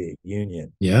Soviet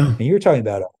Union. Yeah. And you're talking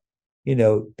about,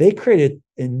 they created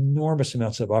enormous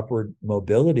amounts of upward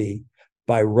mobility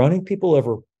by running people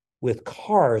over with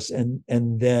cars and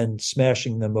then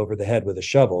smashing them over the head with a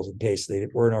shovel in case they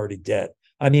weren't already dead.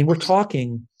 I mean, we're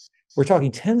talking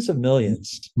tens of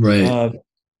millions. Right. And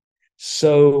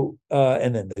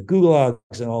then the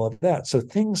gulags and all of that. So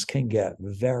things can get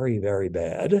very, very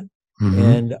bad. Hmm.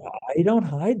 And I don't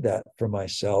hide that from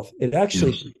myself. It Yeah.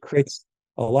 actually creates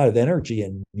a lot of energy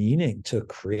and meaning to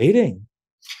creating,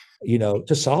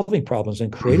 to solving problems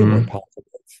and creating more Hmm. positive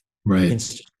Right.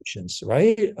 institutions,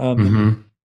 right? Hmm.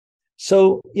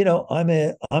 So,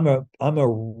 I'm a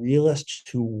realist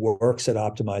who works at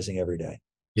optimizing every day.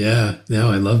 Yeah.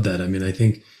 No, I love that. I mean, I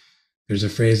think there's a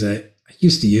phrase I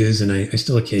used to use, and I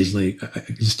still occasionally,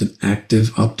 just an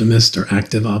active optimist or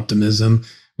active optimism,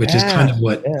 which is kind of Yeah,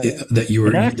 what yeah. that you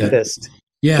An were, that, activist.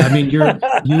 yeah, I mean, you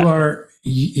are,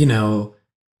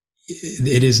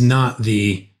 it is not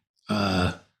the,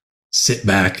 uh, sit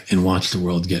back and watch the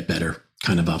world get better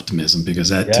kind of optimism, because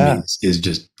that to me Yeah. is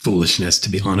just foolishness, to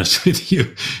be honest with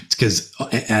you. It's because,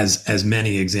 as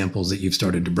many examples that you've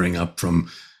started to bring up from,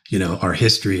 our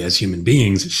history as human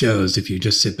beings shows, if you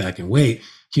just sit back and wait,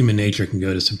 human nature can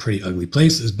go to some pretty ugly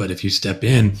places. But if you step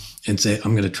in and say,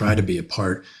 I'm going to try to be a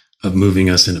part of moving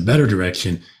us in a better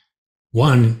direction,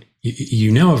 one,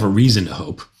 you now have a reason to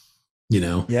hope,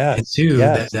 and Yes. two,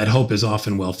 that Yes. that hope is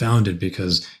often well founded,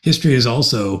 because history is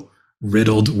also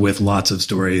riddled with lots of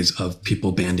stories of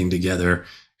people banding together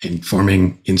and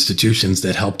forming institutions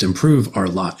that helped improve our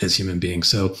lot as human beings.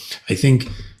 So I think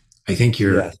I think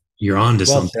you're Yes. you're on to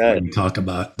Well something when said. you talk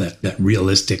about that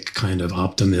realistic kind of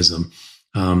optimism.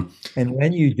 Um, And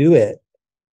when you do it,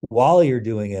 while you're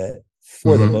doing it,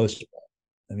 for the mhm, most part,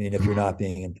 I mean, if you're not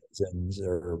being in prisons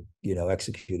or,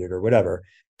 executed or whatever,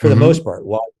 for the mhm, most part,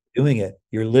 while you're doing it,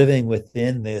 you're living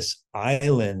within this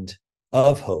island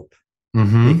of hope,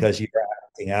 mhm, because you're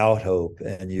acting out hope,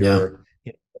 and yeah,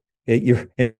 you're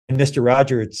in Mr.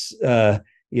 Rogers,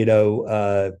 you know,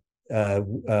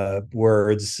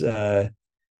 words,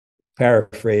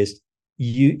 paraphrased,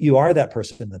 you are that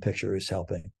person in the picture who's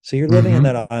helping. So you're living in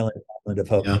mhm, that island of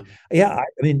hope. yeah, Yeah, I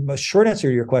mean, the short answer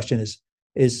to your question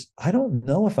is I don't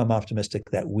know if I'm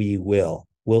optimistic that we will.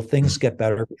 Will things get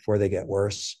better before they get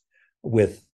worse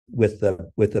with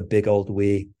the big old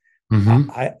we? mhm,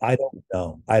 I don't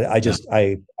know. I yeah, just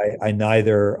I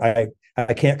neither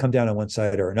I can't come down on one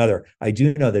side or another. I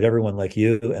do know that everyone like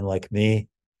you and like me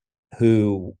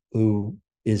who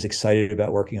is excited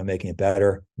about working on making it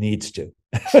better needs to.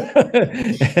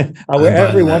 Where I'm buying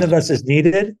every one that. of us is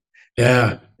needed.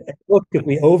 Yeah, And look, if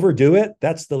we overdo it,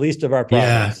 that's the least of our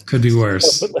yeah, problems. could be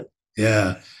worse.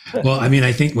 Yeah. Well, I mean,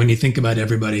 I think when you think about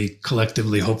everybody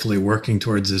collectively, hopefully working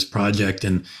towards this project,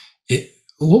 and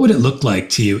what would it look like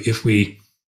to you if we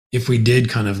did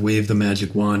kind of wave the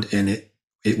magic wand and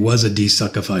it was a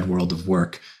desuckified world of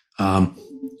work? Um,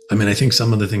 I mean, I think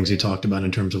some of the things you talked about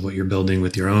in terms of what you're building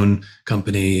with your own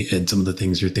company and some of the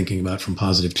things you're thinking about from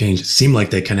positive change seem like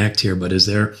they connect here. But is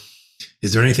there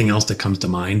anything else that comes to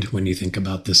mind when you think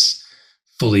about this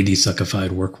fully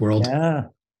desuckified work world? Yeah.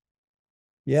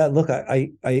 Yeah. Look, I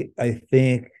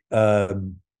think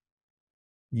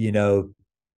you know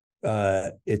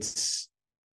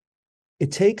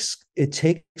it takes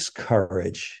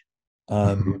courage.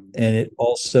 Mhm. And it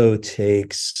also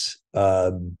takes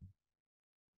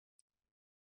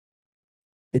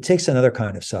another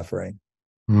kind of suffering,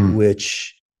 Mm.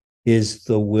 which is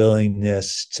the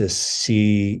willingness to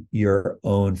see your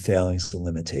own failings and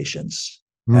limitations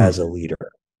Mm. as a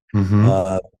leader. Hmm.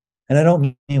 Uh, and I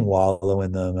don't mean wallow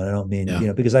in them. And I don't mean,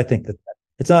 Yeah. because I think that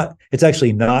it's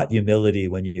actually not humility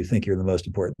when you think you're the most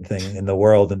important thing in the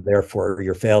world, and therefore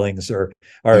your failings are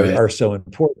All are, right. are so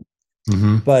important.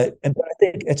 Hmm. But I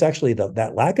think it's actually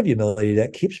that lack of humility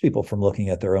that keeps people from looking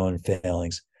at their own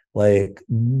failings. Like,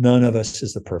 none of us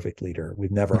is the perfect leader.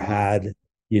 We've never Hmm. had,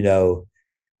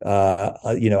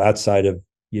 outside of,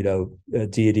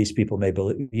 deities, people may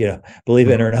believe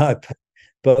it or not,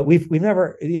 but we've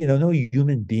never, no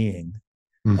human being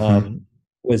Hmm. um,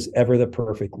 was ever the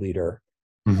perfect leader.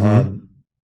 Hmm. Um,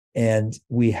 And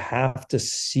we have to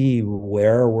see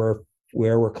where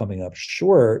we're coming up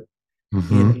short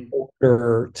in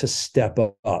order to step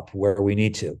up where we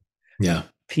need to. Yeah.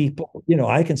 People,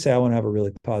 I can say I want to have a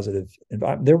really positive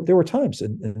environment. There were times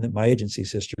in my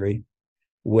agency's history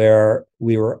where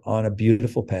we were on a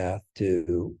beautiful path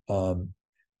to our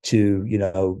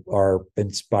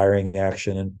inspiring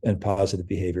action and positive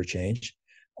behavior change.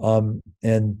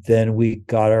 And then we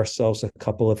got ourselves a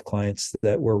couple of clients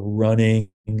that were running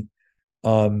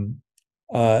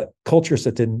cultures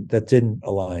that didn't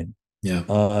align.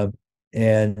 Yeah.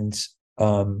 And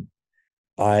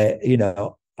I in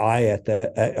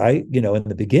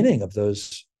the beginning of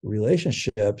those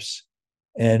relationships,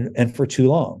 and for too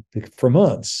long, for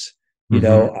months,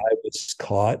 I was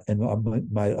caught,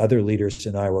 and my other leaders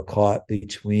and I were caught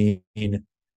between,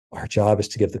 our job is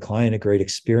to give the client a great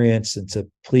experience and to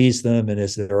please them, and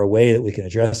is there a way that we can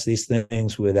address these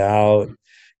things without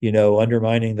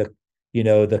undermining the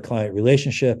client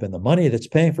relationship and the money that's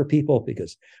paying for people,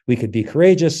 because we could be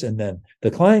courageous and then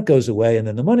the client goes away and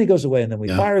then the money goes away and then we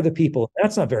fire the people.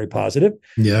 That's not very positive.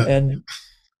 Yeah. And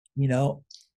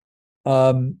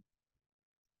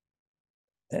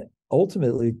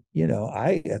ultimately,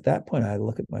 at that point I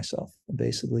look at myself and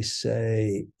basically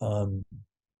say,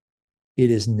 it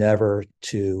is never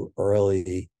too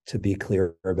early to be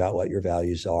clear about what your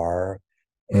values are,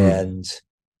 and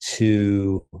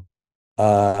to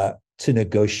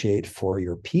negotiate for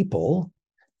your people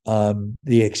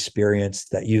the experience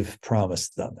that you've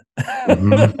promised them.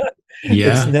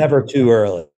 It's never too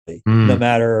early, no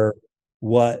matter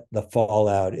what the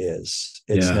fallout is.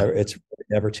 It's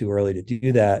never too early to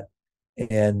do that.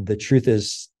 And the truth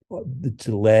is, the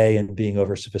delay in being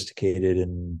over sophisticated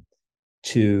and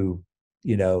too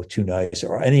nice,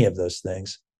 or any of those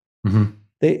things,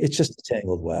 it's just a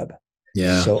tangled web.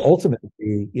 Yeah. So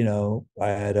ultimately, I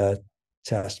had to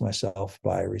test myself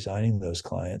by resigning those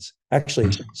clients.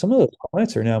 Actually, some of those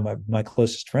clients are now my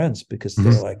closest friends, because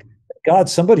they're like, God,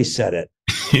 somebody said it.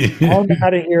 I'm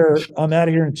out of here. I'm out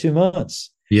of here in 2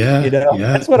 months. Yeah.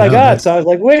 That's what I got. So I was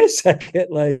like, wait a second.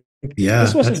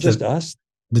 This wasn't just us.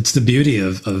 That's the beauty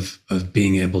of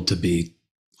being able to be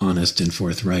honest and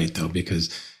forthright, though,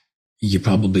 because you're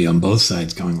probably on both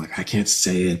sides going like, I can't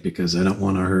say it because I don't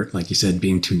want to hurt, like you said,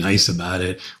 being too nice about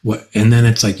it. And then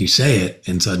it's like you say it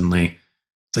and suddenly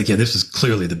it's like, yeah, this is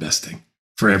clearly the best thing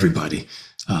for everybody.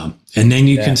 And then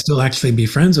you can still actually be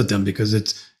friends with them, because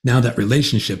it's now that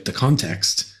relationship, the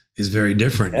context is very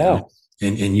different. Yeah.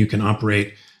 And you can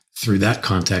operate through that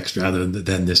context rather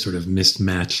than this sort of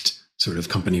mismatched sort of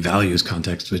company values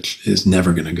context, which is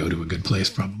never going to go to a good place,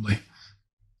 probably.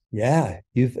 Yeah.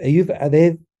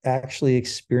 They've actually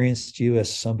experienced you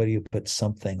as somebody who put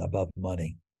something above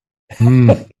money.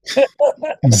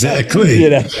 Exactly.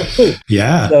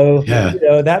 Yeah. So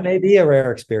that may be a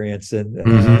rare experience, and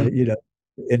I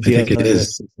think it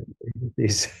is.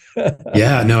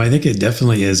 Yeah, no, I think it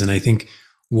definitely is. And I think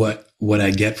what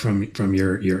I get from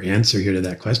your answer here to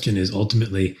that question is,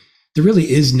 ultimately there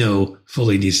really is no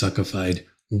fully desuckified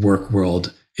work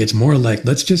world. It's more like,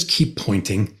 let's just keep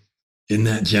pointing in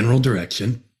that general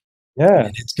direction. Yeah.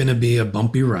 And it's going to be a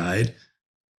bumpy ride,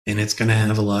 and it's going to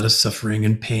have a lot of suffering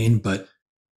and pain. But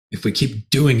if we keep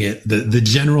doing it, the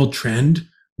general trend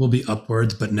will be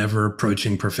upwards, but never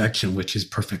approaching perfection, which is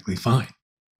perfectly fine.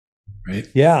 Right.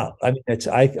 Yeah. I mean, it's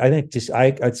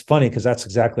funny, because that's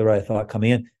exactly what I thought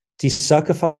coming in.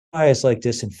 Desuckify is like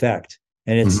disinfect.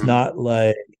 And it's not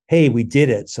like, hey, we did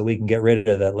it so we can get rid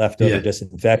of that leftover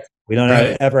disinfect. We don't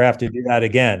ever have to do that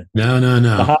again. No.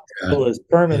 The hospital is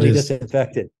permanently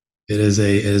disinfected. It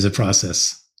is a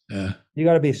process. Yeah. You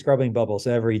got to be scrubbing bubbles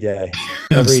every day.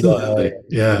 Absolutely. Day.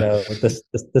 Yeah.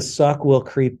 The suck will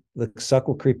creep. The suck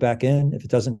will creep back in. If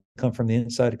it doesn't come from the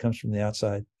inside, it comes from the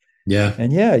outside. Yeah.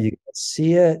 And you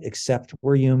see it, accept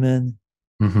we're human.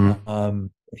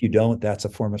 If you don't, that's a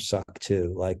form of suck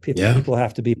too. Like people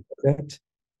have to be perfect.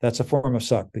 That's a form of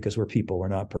suck, because we're people. We're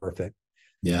not perfect.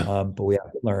 Yeah. But we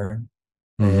have to learn.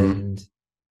 And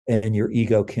your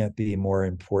ego can't be more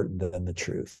important than the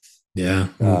truth. Yeah.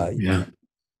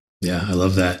 Yeah. I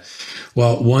love that.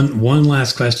 Well, one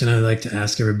last question I'd like to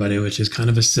ask everybody, which is kind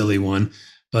of a silly one,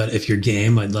 but if you're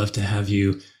game, I'd love to have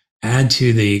you add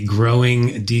to the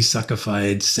growing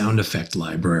desuckified sound effect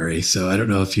library. So I don't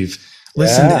know if you've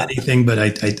listened to anything, but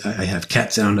I have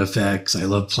cat sound effects. I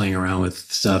love playing around with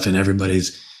stuff, and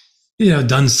everybody's,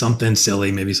 done something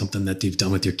silly, maybe something that you've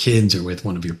done with your kids or with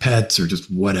one of your pets or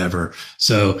just whatever.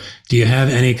 So do you have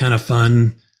any kind of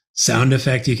fun sound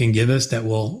effect you can give us that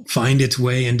will find its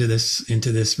way into this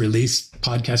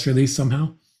podcast release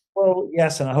somehow? Well,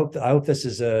 yes. And I hope this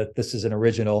is an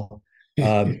original.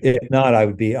 If not,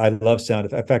 I love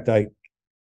sound. In fact, a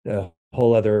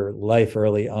whole other life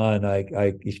early on,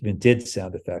 I even did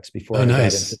sound effects before Oh, I got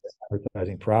nice. into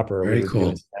advertising proper. We Very were cool.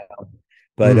 doing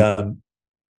sound,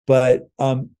 but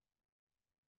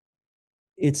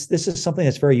this is something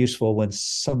that's very useful when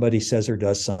somebody says or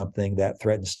does something that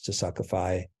threatens to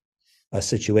suckify a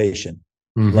situation.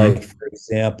 Like, for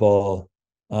example,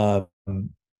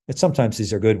 sometimes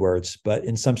these are good words, but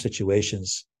in some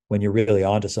situations, when you're really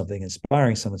onto something,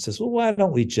 inspiring, someone says, well, why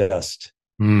don't we just,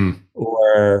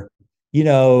 or,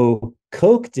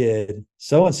 Coke did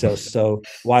so-and-so, so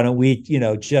why don't we,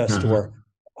 just, or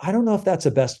I don't know if that's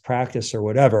a best practice or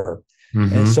whatever.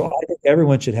 And so I think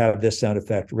everyone should have this sound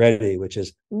effect ready, which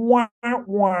is wah,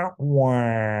 wah,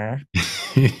 wah.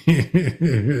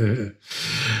 It's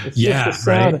just the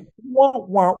sound of wah,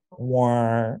 wah,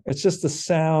 wah. It's just the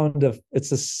sound of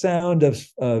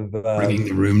Bringing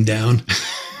the room down.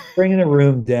 Bringing the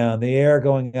room down, the air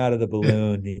going out of the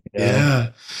balloon,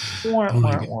 Yeah. Wah, Oh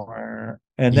my wah, God. wah.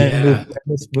 And then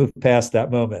move past that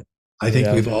moment. I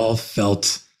think we've all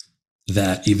felt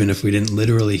that, even if we didn't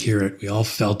literally hear it, we all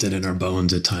felt it in our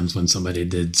bones at times when somebody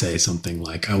did say something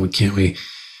like, oh, we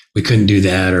couldn't do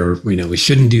that, or, we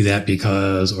shouldn't do that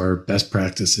because, or best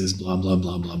practices, blah, blah,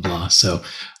 blah, blah, blah. So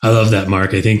I love that,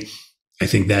 Mark. I think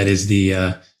that is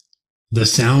the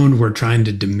sound we're trying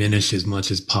to diminish as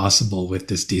much as possible with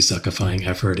this desuckifying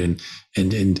effort. And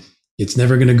it's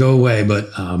never going to go away, but,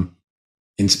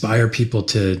 inspire people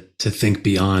to think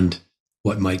beyond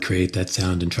what might create that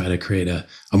sound and try to create a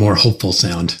more hopeful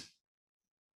sound.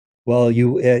 Well,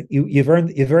 you've earned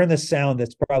the sound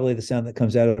that's probably the sound that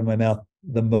comes out of my mouth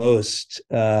the most.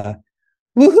 Woohoo!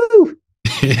 I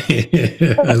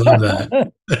love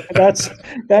that. that's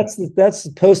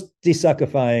the post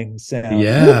desuckifying sound.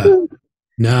 Yeah. Woo-hoo!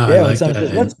 No, yeah, I like when that.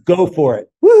 Says, let's go for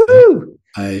it. Woohoo!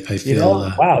 I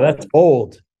feel wow, that's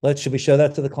bold. Should we show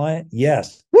that to the client?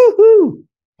 Yes. Woohoo!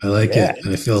 I like it.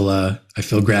 I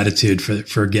feel gratitude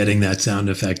for getting that sound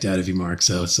effect out of you, Mark.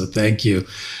 So thank you.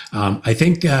 I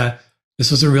think this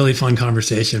was a really fun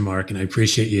conversation, Mark, and I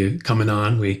appreciate you coming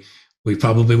on. We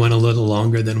probably went a little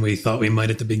longer than we thought we might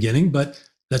at the beginning, but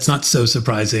that's not so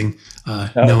surprising.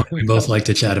 Knowing we both like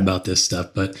to chat about this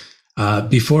stuff. But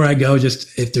before I go,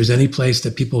 just if there's any place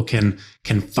that people can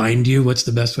find you, what's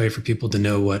the best way for people to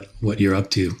know what you're up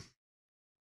to?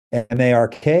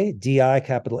 MarkDi,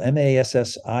 capital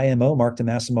Massimo, Mark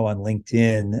DiMassimo on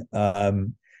LinkedIn.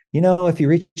 If you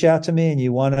reach out to me and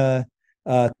you want to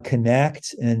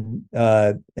connect, and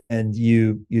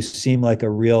you seem like a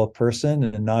real person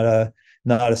and not a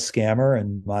scammer,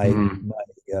 and my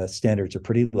standards are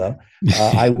pretty low,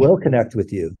 I will connect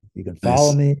with you. You can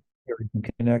follow me, or you can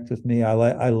connect with me.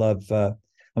 I love. I'm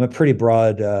a pretty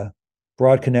broad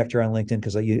connector on LinkedIn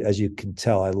because as you can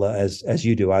tell, I love as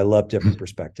you do. I love different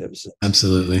perspectives.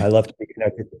 Absolutely, I love to be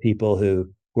connected to people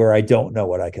where I don't know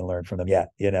what I can learn from them yet.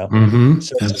 So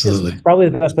absolutely, it's probably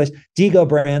the best place.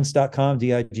 digobrands.com,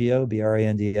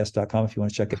 digobrands.com if you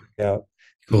want to check it out.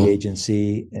 Cool. The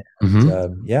agency.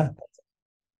 And,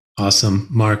 awesome,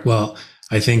 Mark. Well,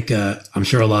 I think I'm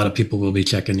sure a lot of people will be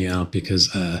checking you out because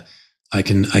I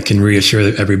can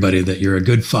reassure everybody that you're a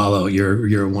good follow.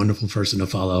 You're a wonderful person to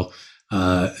follow.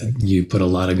 You put a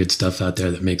lot of good stuff out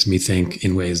there that makes me think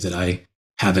in ways that I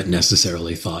haven't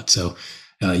necessarily thought. So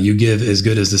you give as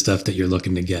good as the stuff that you're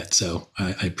looking to get. So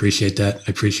I appreciate that.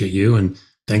 I appreciate you. And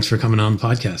thanks for coming on the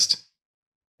podcast.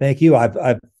 Thank you.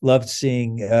 I've loved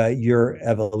seeing your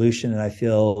evolution. And I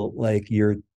feel like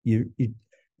you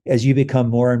as you become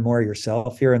more and more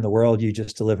yourself here in the world, you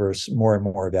just deliver more and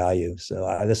more value. So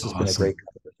this has been a great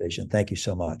conversation. Thank you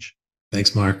so much.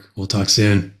 Thanks, Mark. We'll talk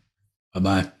soon.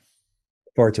 Bye-bye.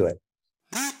 Forward to it.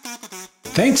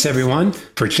 Thanks, everyone,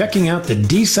 for checking out the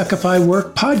Desuckify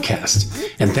Work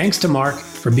podcast. And thanks to Mark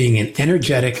for being an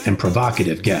energetic and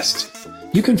provocative guest.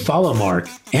 You can follow Mark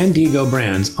and Digo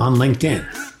Brands on LinkedIn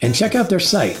and check out their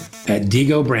site at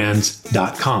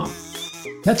digobrands.com.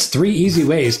 That's 3 easy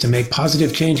ways to make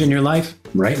positive change in your life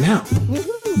right now.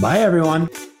 Bye, everyone.